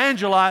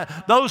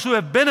 Those who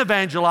have been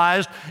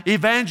evangelized,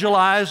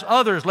 evangelize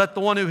others. Let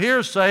the one who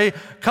hears say,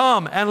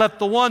 come, and let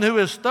the one who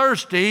is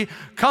thirsty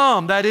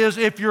come. That is,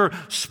 if you're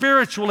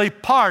spiritually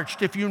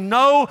parched, if you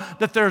know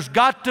that there's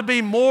got to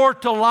be more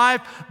to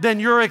life than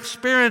you're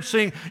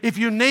experiencing, if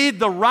you need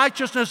the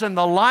righteousness and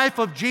the life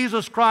of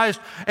Jesus Christ,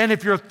 and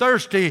if you're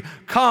thirsty,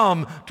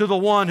 come to the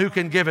one who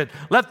can give it.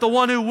 Let the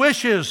one who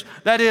wishes,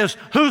 that is,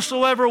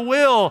 whosoever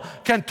will,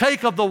 can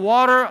take of the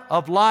water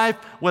of life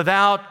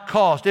without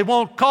cost. It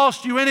won't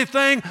cost you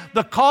anything.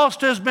 The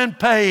cost has been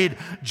paid.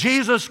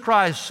 Jesus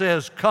Christ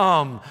says,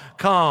 come,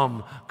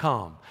 come,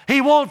 come. He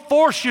won't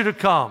force you to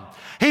come.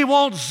 He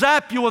won't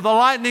zap you with a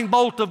lightning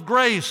bolt of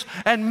grace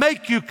and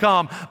make you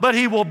come, but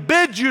He will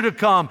bid you to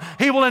come.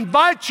 He will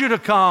invite you to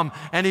come,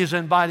 and He's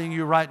inviting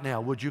you right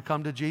now. Would you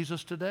come to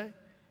Jesus today?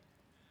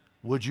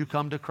 Would you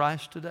come to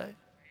Christ today?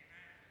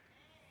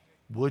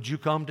 Would you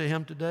come to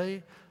Him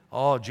today?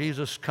 Oh,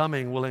 Jesus'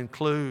 coming will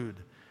include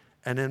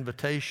an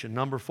invitation.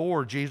 Number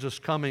 4, Jesus'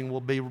 coming will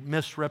be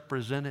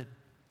misrepresented.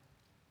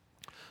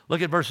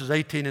 Look at verses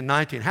 18 and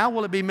 19. How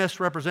will it be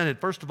misrepresented?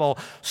 First of all,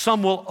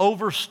 some will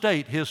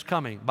overstate His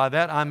coming. By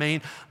that I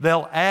mean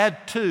they'll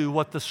add to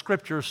what the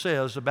Scripture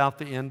says about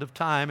the end of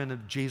time and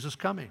of Jesus'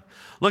 coming.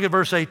 Look at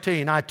verse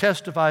 18. I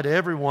testify to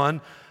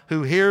everyone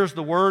who hears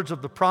the words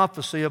of the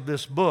prophecy of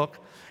this book.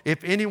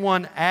 If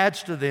anyone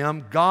adds to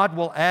them, God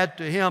will add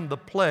to him the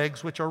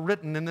plagues which are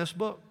written in this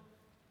book.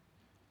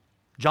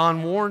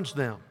 John warns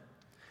them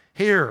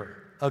here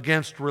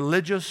against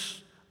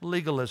religious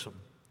legalism.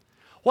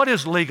 What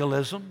is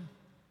legalism?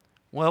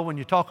 Well, when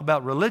you talk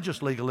about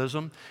religious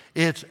legalism,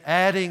 it's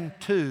adding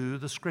to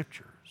the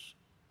Scriptures.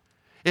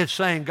 It's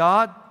saying,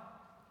 God,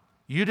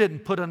 you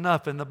didn't put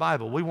enough in the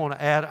Bible. We want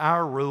to add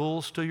our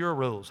rules to your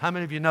rules. How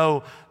many of you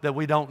know that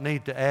we don't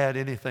need to add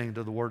anything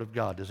to the Word of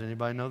God? Does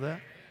anybody know that?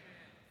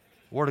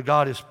 The Word of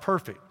God is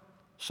perfect.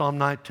 Psalm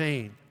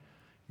 19,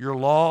 your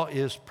law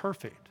is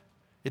perfect.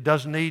 It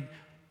doesn't need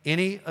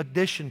any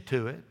addition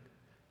to it.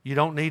 You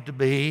don't need to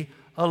be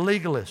a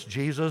legalist.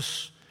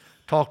 Jesus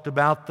talked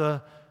about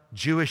the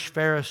Jewish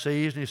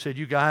Pharisees, and He said,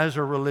 you guys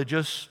are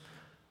religious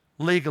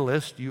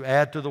legalists. You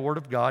add to the Word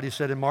of God. He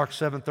said in Mark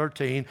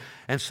 7:13,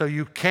 and so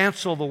you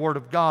cancel the Word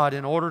of God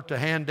in order to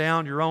hand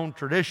down your own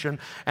tradition,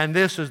 and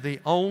this is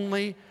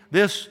only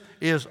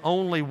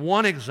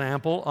one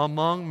example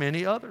among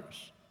many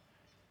others.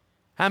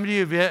 How many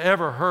of you have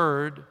ever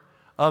heard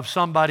of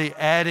somebody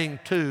adding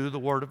to the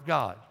Word of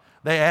God?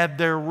 They add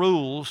their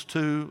rules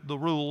to the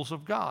rules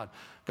of God.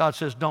 God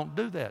says, don't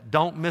do that.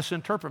 Don't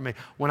misinterpret me.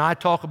 When I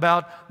talk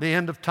about the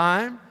end of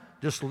time,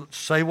 just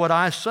say what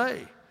I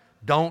say.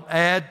 Don't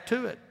add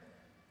to it.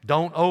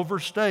 Don't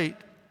overstate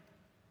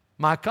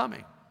my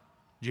coming,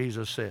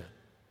 Jesus said.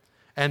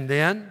 And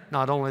then,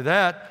 not only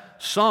that,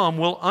 some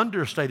will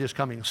understate His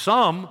coming.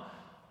 Some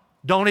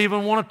don't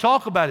even want to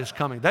talk about His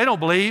coming. They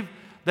don't believe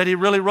that He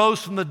really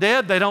rose from the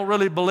dead. They don't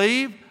really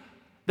believe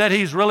that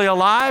He's really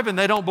alive, and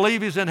they don't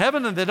believe He's in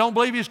heaven, and they don't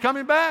believe He's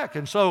coming back.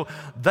 And so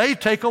they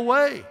take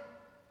away.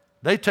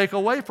 They take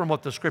away from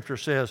what the Scripture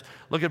says.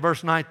 Look at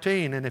verse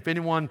 19. And if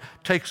anyone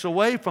takes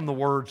away from the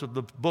words of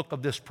the book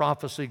of this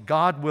prophecy,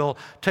 God will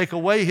take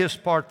away his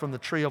part from the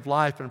tree of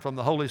life and from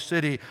the holy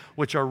city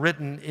which are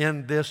written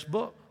in this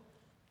book.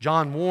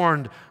 John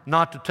warned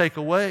not to take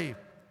away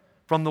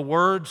from the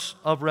words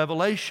of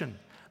revelation.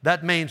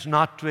 That means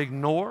not to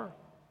ignore,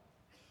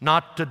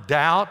 not to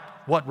doubt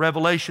what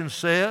Revelation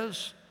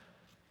says.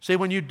 See,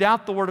 when you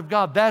doubt the Word of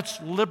God,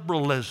 that's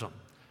liberalism.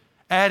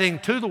 Adding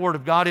to the Word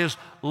of God is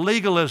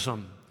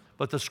legalism.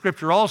 But the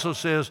Scripture also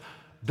says,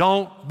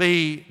 don't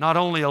be not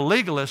only a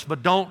legalist,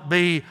 but don't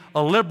be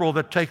a liberal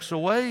that takes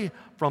away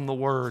from the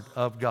Word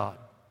of God.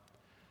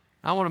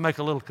 I want to make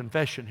a little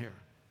confession here.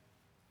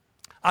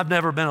 I've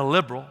never been a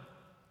liberal.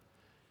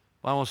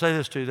 But I want to say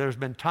this to you.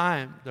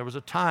 There was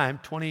a time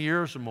 20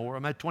 years or more,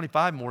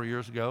 25 more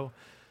years ago,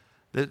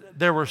 that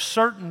there were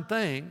certain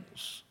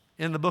things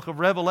in the book of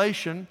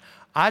Revelation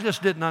I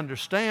just didn't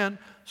understand,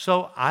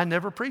 so I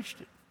never preached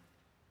it.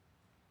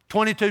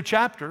 22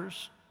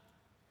 chapters.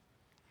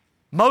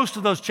 Most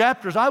of those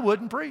chapters I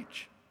wouldn't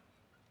preach.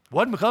 It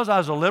wasn't because I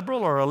was a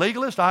liberal or a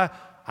legalist. I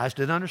just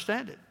didn't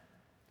understand it.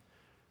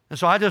 And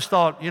so I just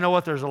thought, you know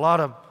what, there's a lot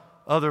of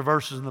other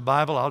verses in the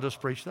Bible, I'll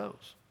just preach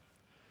those.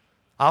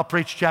 I'll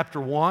preach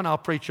chapter 1. I'll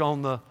preach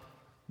on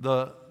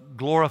the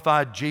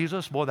glorified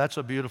Jesus. Boy, that's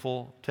a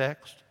beautiful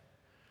text.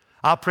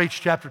 I'll preach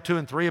chapter 2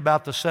 and 3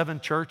 about the 7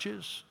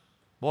 churches.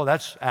 Boy,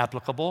 that's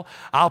applicable.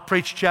 I'll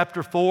preach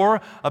chapter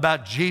 4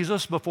 about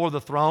Jesus before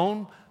the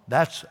throne.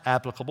 That's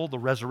applicable, the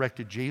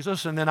resurrected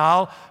Jesus. And then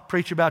I'll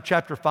preach about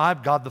chapter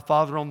 5, God the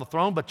Father on the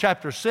throne. But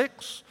chapter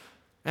 6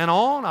 and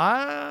on,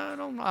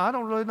 I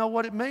don't really know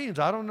what it means.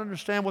 I don't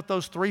understand what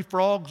those 3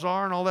 frogs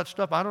are and all that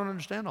stuff. I don't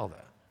understand all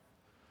that.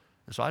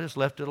 And so I just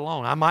left it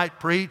alone. I might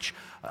preach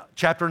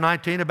chapter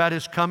 19 about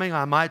His coming.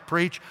 I might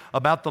preach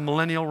about the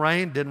millennial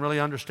reign. Didn't really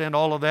understand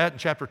all of that in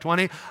chapter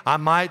 20. I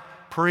might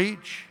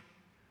preach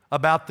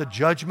about the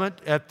judgment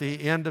at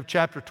the end of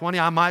chapter 20.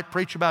 I might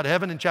preach about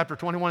heaven in chapter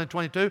 21 and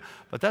 22,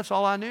 but that's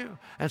all I knew.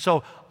 And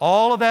so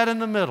all of that in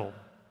the middle,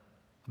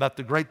 about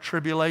the great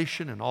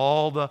tribulation and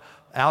all the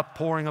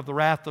outpouring of the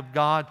wrath of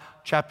God,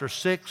 chapter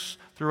 6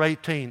 through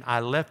 18,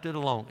 I left it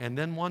alone. And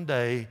then one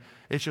day,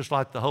 it's just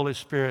like the Holy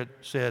Spirit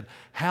said,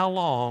 how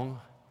long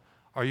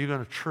are you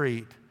going to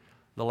treat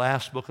the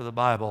last book of the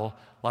Bible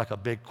like a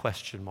big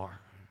question mark?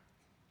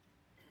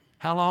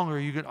 How long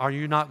are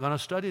you not going to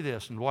study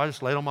this? And boy, I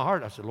just laid on my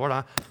heart. I said, Lord,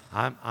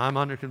 I'm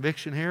under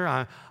conviction here.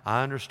 I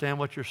understand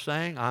what you're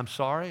saying. I'm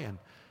sorry. And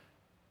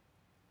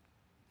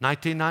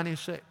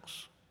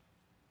 1996.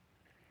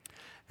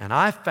 And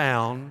I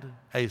found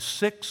a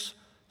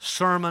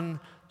 6-sermon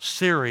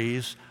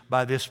series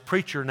by this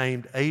preacher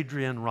named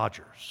Adrian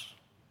Rogers.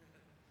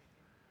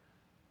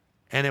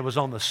 And it was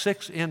on the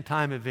 6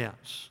 end-time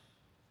events.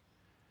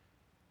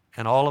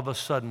 And all of a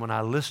sudden, when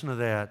I listened to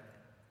that,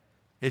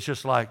 it's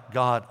just like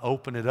God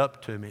opened it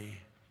up to me.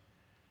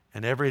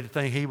 And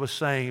everything he was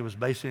saying, he was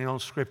basing it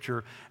on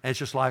Scripture. And it's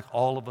just like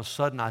all of a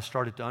sudden I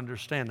started to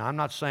understand. Now, I'm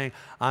not saying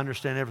I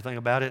understand everything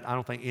about it. I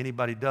don't think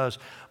anybody does.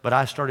 But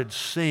I started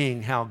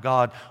seeing how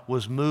God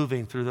was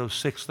moving through those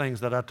 6 things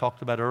that I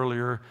talked about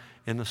earlier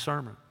in the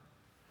sermon.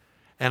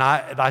 And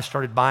I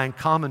started buying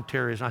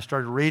commentaries, and I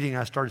started reading,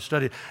 I started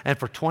studying. And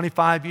for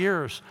 25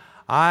 years,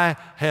 I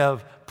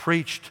have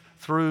preached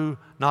through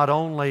not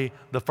only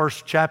the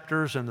first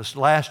chapters and the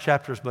last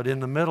chapters, but in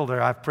the middle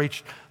there, I've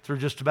preached through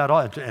just about all.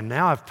 And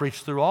now I've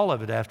preached through all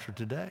of it after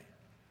today.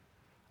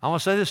 I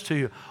want to say this to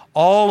you.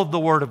 All of the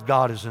Word of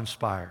God is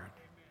inspired.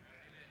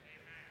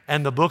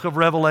 And the book of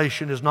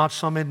Revelation is not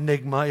some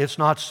enigma. It's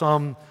not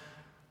some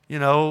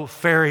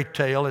fairy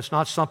tale. It's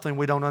not something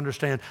we don't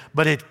understand,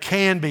 but it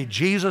can be.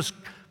 Jesus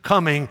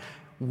coming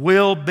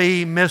will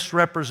be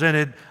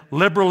misrepresented.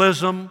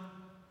 Liberalism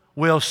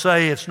will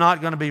say it's not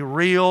going to be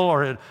real,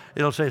 or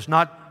it'll say it's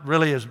not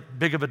really as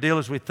big of a deal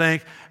as we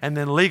think, and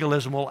then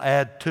legalism will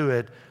add to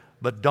it,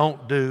 but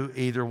don't do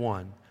either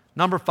one.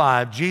 Number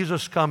 5,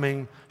 Jesus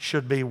coming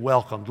should be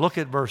welcomed. Look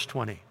at verse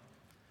 20.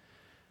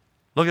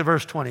 Look at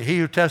verse 20. He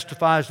who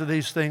testifies to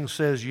these things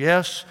says,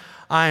 yes,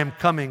 I am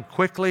coming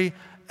quickly.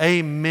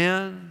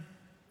 Amen.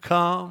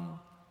 Come,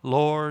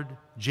 Lord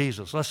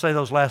Jesus. Let's say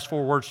those last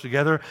 4 words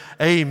together.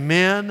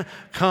 Amen.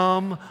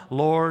 Come,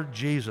 Lord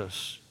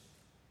Jesus.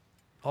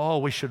 Oh,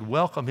 we should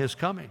welcome His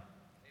coming.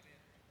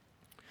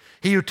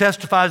 He who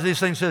testifies these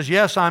things says,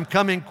 yes, I'm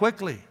coming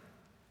quickly.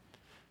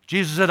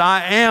 Jesus said,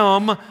 I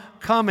am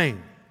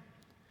coming.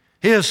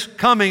 His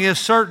coming is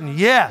certain.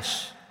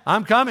 Yes,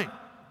 I'm coming.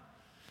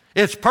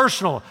 It's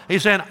personal.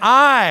 He's saying,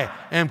 I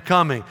am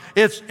coming.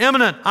 It's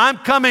imminent. I'm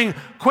coming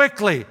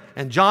quickly.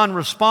 And John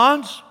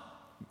responds,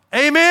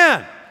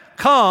 amen.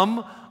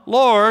 Come,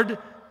 Lord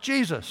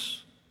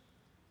Jesus.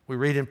 We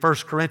read in 1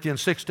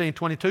 Corinthians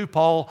 16:22,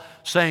 Paul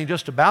saying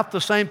just about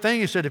the same thing.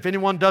 He said, if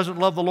anyone doesn't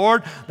love the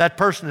Lord, that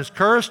person is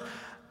cursed.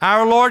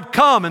 Our Lord,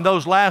 come. And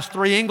those last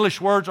 3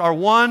 English words are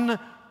one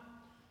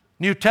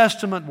New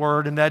Testament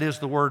word, and that is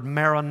the word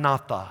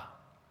Maranatha.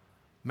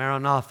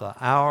 Maranatha,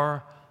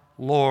 our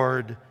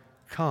Lord,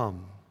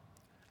 come.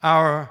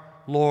 Our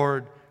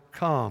Lord,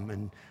 come.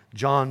 And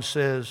John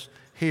says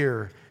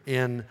here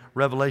in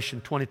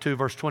Revelation 22,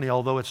 verse 20,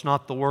 although it's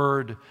not the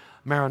word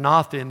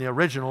Maranatha in the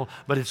original,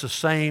 but it's the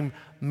same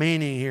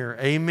meaning here.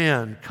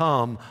 Amen.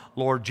 Come,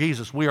 Lord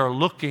Jesus. We are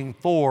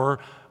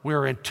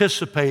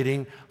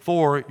anticipating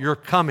for your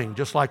coming.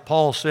 Just like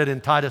Paul said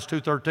in Titus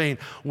 2:13,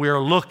 we are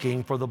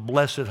looking for the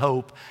blessed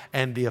hope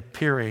and the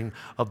appearing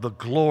of the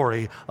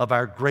glory of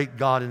our great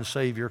God and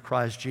Savior,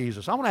 Christ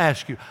Jesus. I want to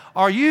ask you,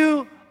 are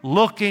you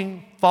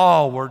looking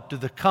forward to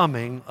the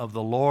coming of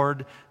the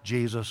Lord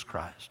Jesus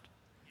Christ?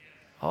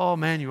 Oh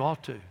man, you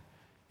ought to.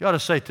 You ought to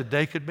say,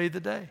 today could be the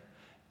day.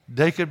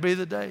 Today could be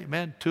the day.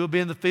 Man, 2 will be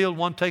in the field,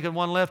 1 taking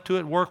 1 left, 2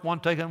 at work, 1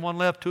 taking 1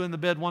 left, 2 in the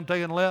bed, 1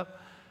 taking left.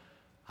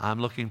 I'm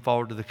looking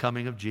forward to the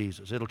coming of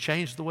Jesus. It'll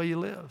change the way you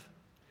live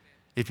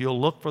if you'll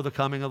look for the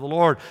coming of the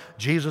Lord.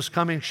 Jesus'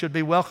 coming should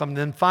be welcomed.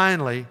 Then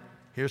finally,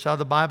 here's how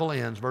the Bible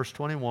ends, verse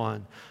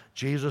 21.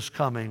 Jesus'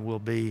 coming will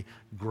be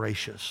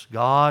gracious.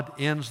 God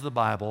ends the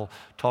Bible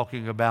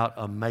talking about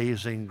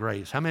amazing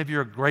grace. How many of you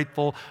are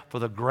grateful for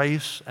the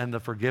grace and the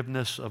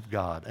forgiveness of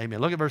God?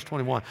 Amen. Look at verse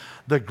 21.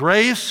 The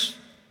grace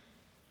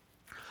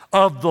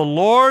of the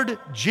Lord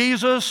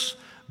Jesus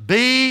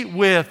be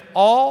with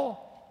all.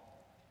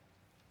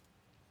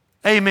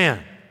 Amen.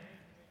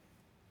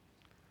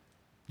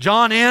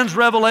 John ends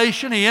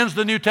Revelation, he ends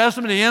the New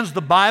Testament, he ends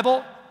the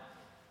Bible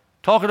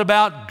talking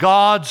about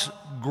God's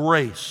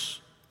grace.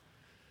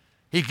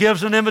 He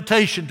gives an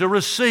invitation to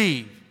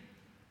receive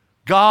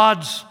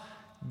God's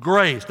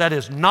grace. That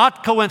is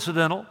not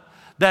coincidental,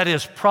 that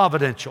is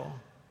providential.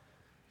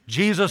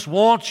 Jesus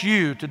wants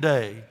you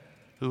today,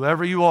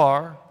 whoever you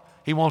are.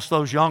 He wants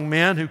those young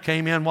men who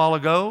came in a while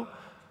ago.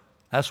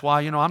 That's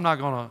why, I'm not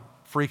going to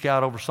freak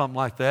out over something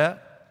like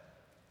that.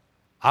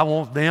 I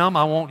want them,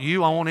 I want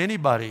you, I want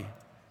anybody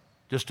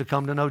just to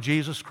come to know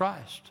Jesus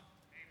Christ.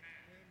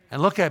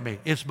 And look at me,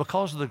 it's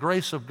because of the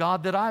grace of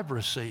God that I've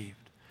received.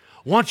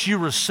 Once you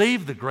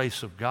receive the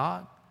grace of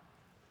God,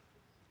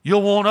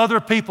 you'll want other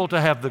people to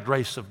have the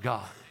grace of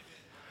God.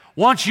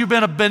 Once you've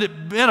been a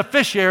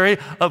beneficiary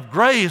of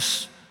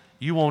grace,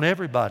 you want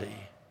everybody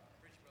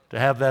to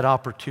have that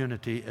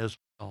opportunity as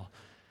well.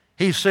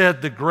 He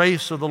said, the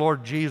grace of the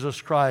Lord Jesus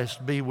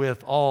Christ be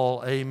with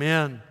all.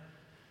 Amen.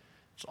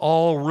 It's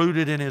all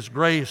rooted in His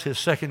grace. His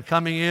second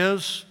coming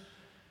is,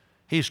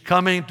 He's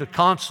coming to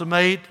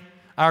consummate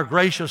our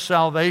gracious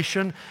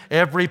salvation.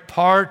 Every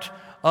part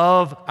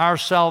of our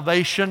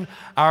salvation,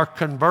 our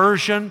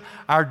conversion,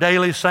 our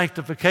daily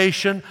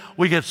sanctification.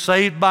 We get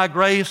saved by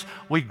grace,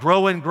 we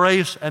grow in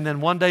grace, and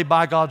then one day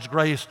by God's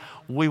grace,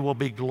 we will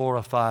be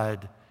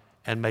glorified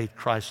and made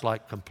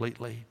Christ-like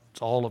completely.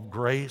 It's all of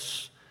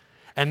grace.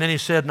 And then he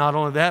said, not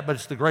only that, but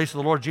it's the grace of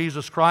the Lord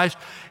Jesus Christ.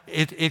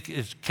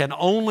 It can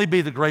only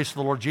be the grace of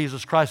the Lord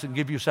Jesus Christ that can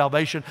give you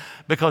salvation,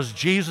 because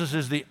Jesus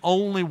is the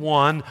only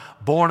one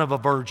born of a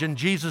virgin.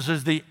 Jesus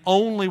is the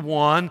only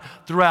one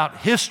throughout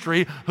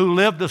history who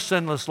lived a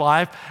sinless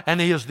life,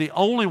 and He is the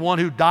only one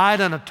who died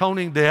an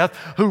atoning death,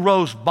 who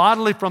rose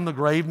bodily from the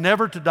grave,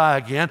 never to die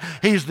again.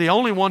 He's the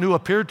only one who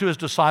appeared to His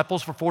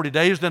disciples for 40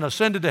 days, then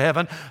ascended to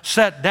heaven,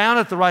 sat down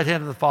at the right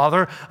hand of the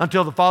Father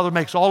until the Father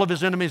makes all of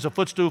His enemies a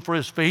footstool for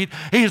His feet.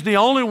 He's the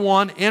only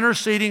one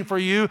interceding for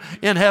you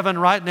in heaven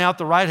right now at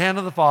the right hand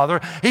of the Father.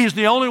 He's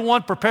the only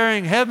one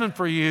preparing heaven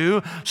for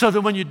you so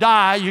that when you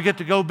die, you get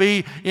to go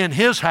be in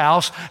His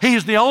house.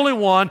 He's the only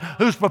one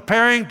who's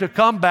preparing to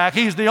come back.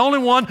 He's the only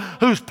one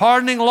who's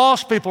pardoning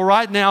lost people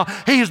right now.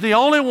 He's the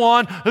only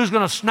one who's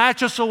going to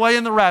snatch us away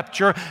in the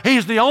rapture.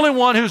 He's the only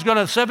one who's going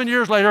to, 7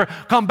 years later,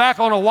 come back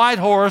on a white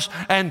horse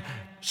and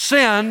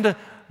send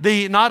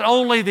not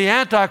only the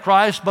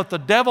Antichrist, but the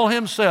devil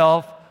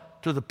himself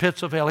to the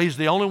pits of hell. He's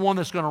the only one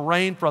that's going to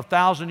reign for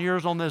 1,000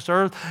 years on this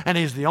earth, and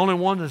He's the only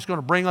one that's going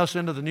to bring us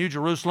into the New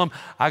Jerusalem.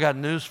 I got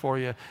news for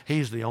you.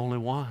 He's the only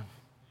one.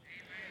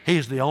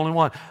 He's the only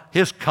one.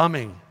 His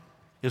coming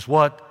is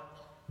what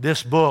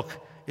this book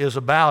is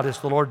about. It's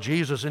the Lord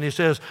Jesus. And he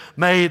says,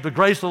 may the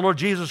grace of the Lord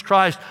Jesus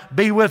Christ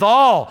be with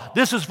all.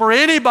 This is for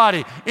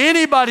anybody.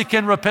 Anybody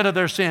can repent of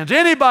their sins.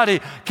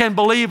 Anybody can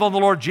believe on the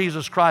Lord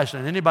Jesus Christ,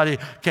 and anybody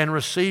can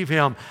receive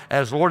Him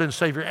as Lord and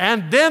Savior.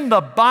 And then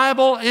the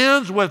Bible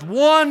ends with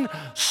one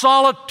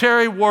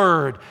solitary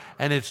word,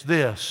 and it's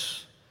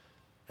this: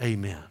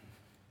 amen.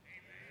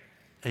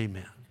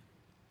 Amen.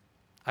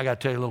 I got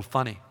to tell you a little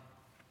funny.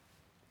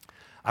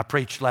 I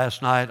preached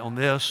last night on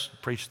this,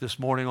 preached this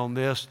morning on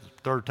this,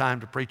 third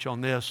time to preach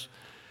on this.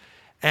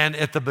 And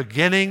at the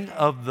beginning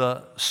of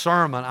the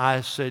sermon,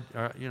 I said,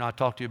 I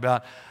talked to you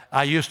about,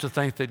 I used to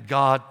think that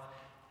God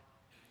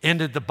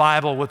ended the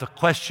Bible with a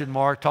question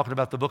mark, talking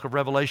about the book of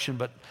Revelation,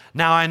 but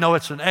now I know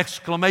it's an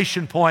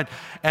exclamation point.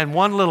 And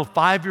one little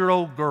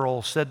 5-year-old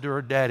girl said to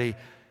her daddy,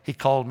 he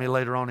called me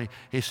later on,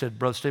 he said,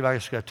 Brother Steve, I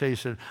just got to tell you,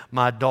 he said,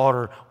 my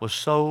daughter was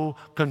so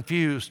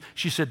confused.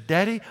 She said,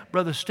 Daddy,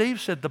 Brother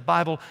Steve said the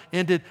Bible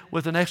ended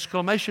with an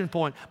exclamation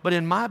point, but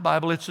in my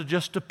Bible it's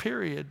just a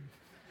period.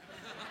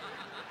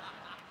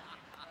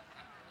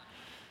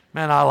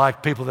 Man, I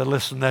like people that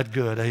listen that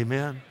good,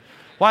 amen.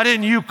 Why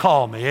didn't you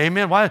call me,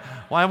 amen? Why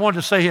I wanted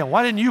to say Him,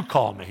 why didn't you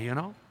call me,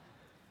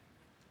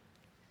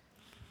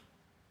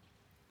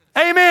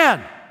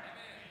 Amen.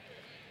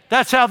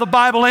 That's how the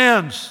Bible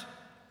ends.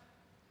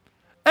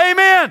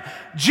 Amen.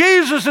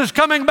 Jesus is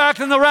coming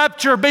back in the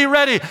rapture. Be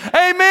ready.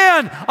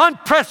 Amen.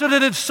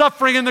 Unprecedented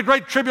suffering in the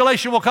great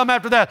tribulation will come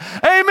after that.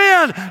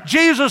 Amen.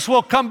 Jesus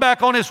will come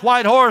back on His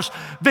white horse,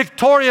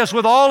 victorious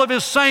with all of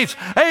His saints.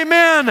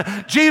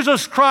 Amen.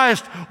 Jesus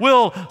Christ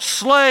will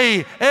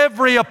slay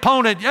every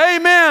opponent.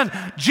 Amen.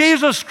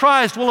 Jesus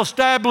Christ will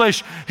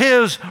establish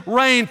His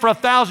reign for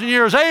 1,000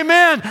 years.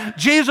 Amen.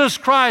 Jesus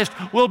Christ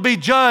will be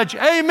judge.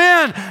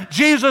 Amen.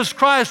 Jesus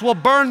Christ will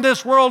burn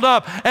this world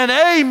up. And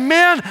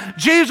amen.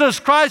 Jesus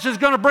Christ is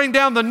going to bring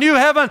down the new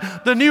heaven,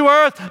 the new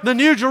earth, the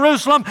new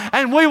Jerusalem,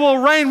 and we will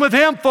reign with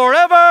Him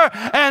forever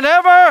and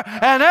ever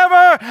and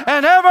ever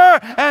and ever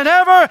and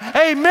ever.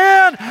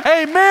 Amen,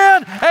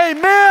 amen,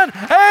 amen,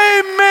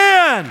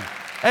 amen,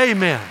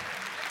 amen.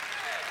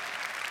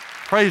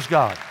 Praise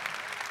God.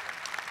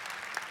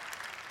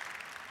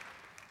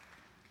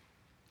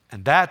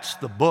 And that's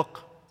the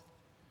book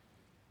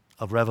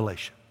of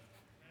Revelation.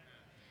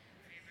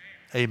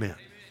 Amen.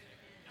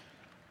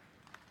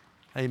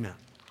 Amen.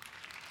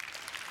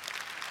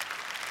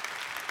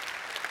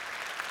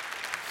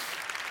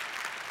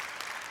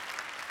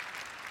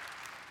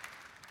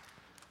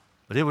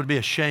 But it would be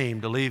a shame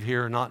to leave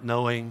here not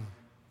knowing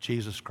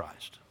Jesus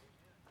Christ.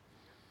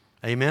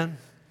 Amen?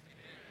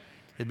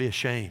 It'd be a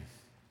shame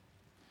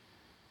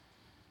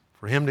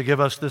for Him to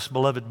give us this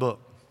beloved book.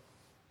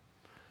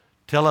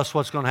 Tell us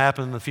what's going to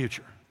happen in the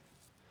future.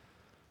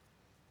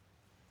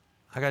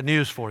 I got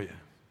news for you.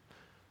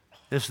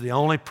 This is the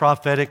only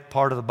prophetic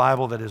part of the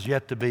Bible that is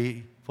yet to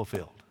be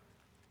fulfilled.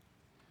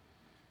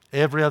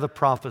 Every other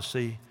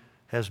prophecy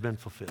has been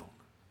fulfilled.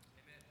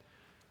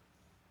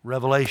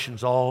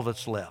 Revelation's all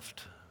that's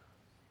left.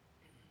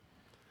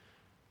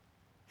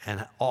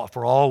 And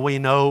for all we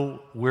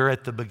know, we're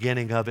at the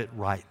beginning of it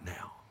right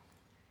now.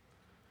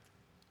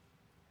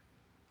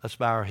 Let's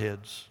bow our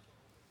heads.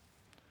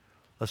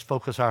 Let's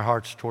focus our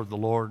hearts toward the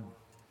Lord.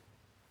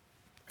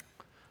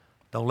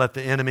 Don't let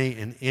the enemy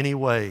in any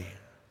way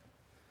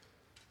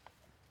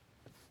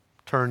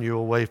turn you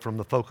away from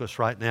the focus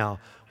right now,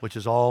 which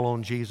is all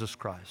on Jesus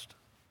Christ.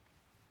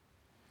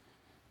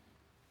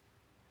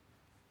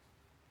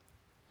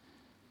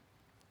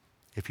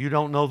 If you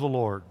don't know the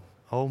Lord,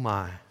 oh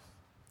my,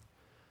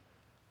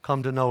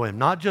 come to know Him.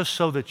 Not just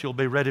so that you'll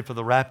be ready for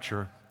the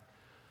rapture,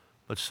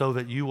 but so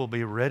that you will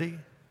be ready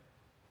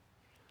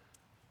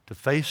to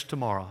face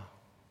tomorrow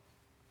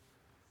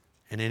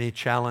and any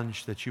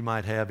challenge that you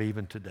might have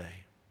even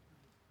today.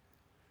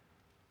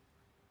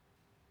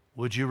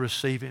 Would you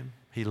receive Him?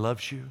 He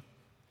loves you.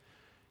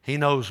 He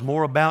knows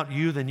more about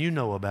you than you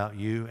know about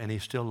you, and He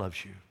still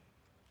loves you.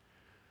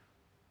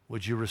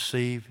 Would you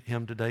receive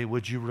Him today?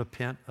 Would you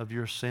repent of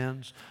your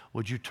sins?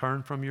 Would you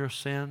turn from your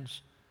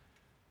sins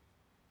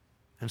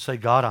and say,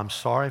 God, I'm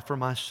sorry for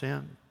my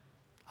sin.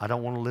 I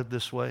don't want to live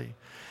this way.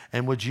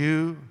 And would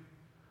you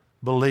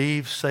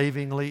believe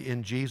savingly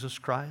in Jesus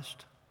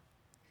Christ?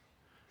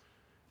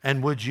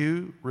 And would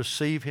you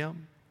receive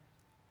Him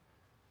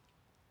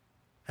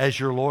as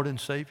your Lord and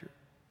Savior?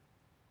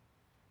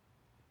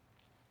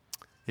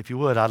 If you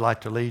would, I'd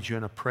like to lead you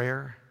in a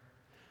prayer.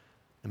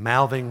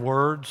 Mouthing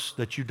words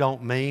that you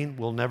don't mean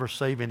will never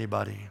save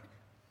anybody.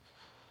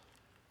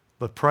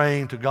 But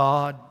praying to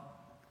God,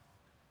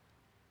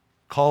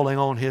 calling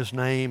on His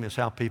name is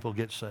how people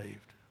get saved.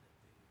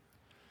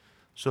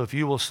 So if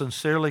you will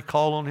sincerely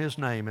call on His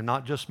name and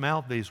not just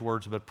mouth these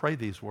words, but pray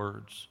these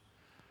words,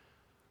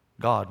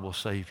 God will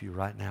save you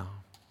right now.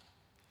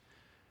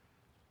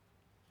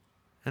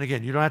 And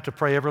again, you don't have to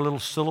pray every little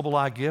syllable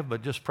I give,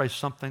 but just pray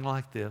something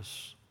like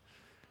this.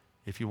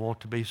 If you want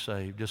to be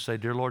saved, just say,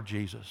 Dear Lord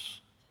Jesus,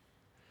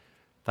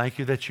 thank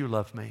you that you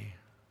love me.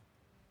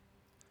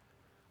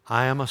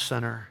 I am a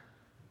sinner.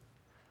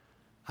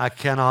 I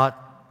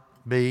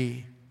cannot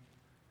be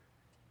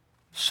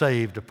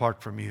saved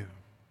apart from you.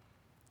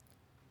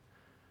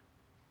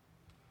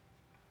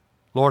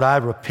 Lord, I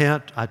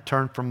repent. I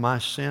turn from my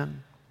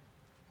sin.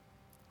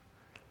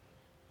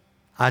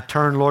 I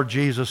turn, Lord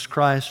Jesus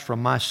Christ,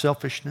 from my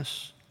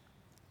selfishness.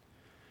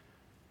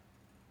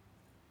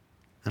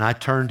 And I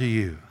turn to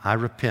you. I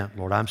repent,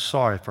 Lord. I'm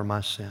sorry for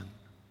my sin.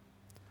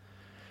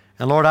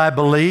 And Lord, I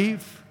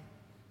believe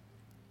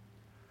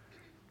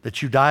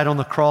that you died on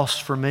the cross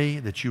for me,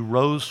 that you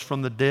rose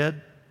from the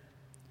dead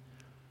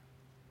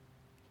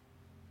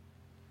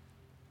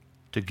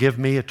to give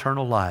me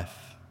eternal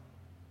life.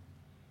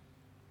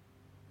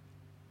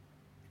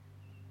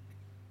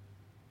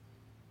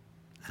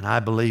 And I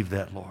believe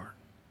that, Lord.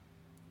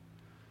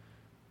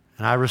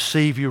 And I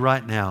receive you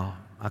right now.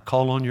 I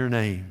call on your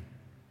name.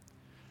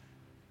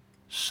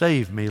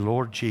 Save me,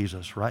 Lord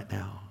Jesus, right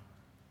now.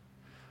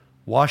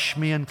 Wash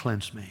me and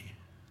cleanse me.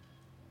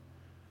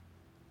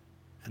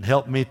 And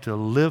help me to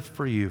live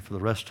for you for the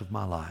rest of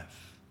my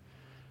life.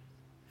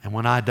 And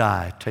when I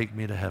die, take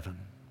me to heaven.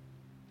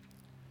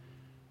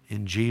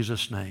 In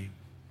Jesus' name,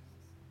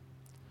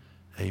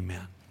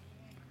 amen.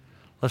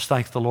 Let's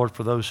thank the Lord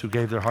for those who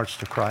gave their hearts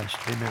to Christ.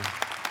 Amen.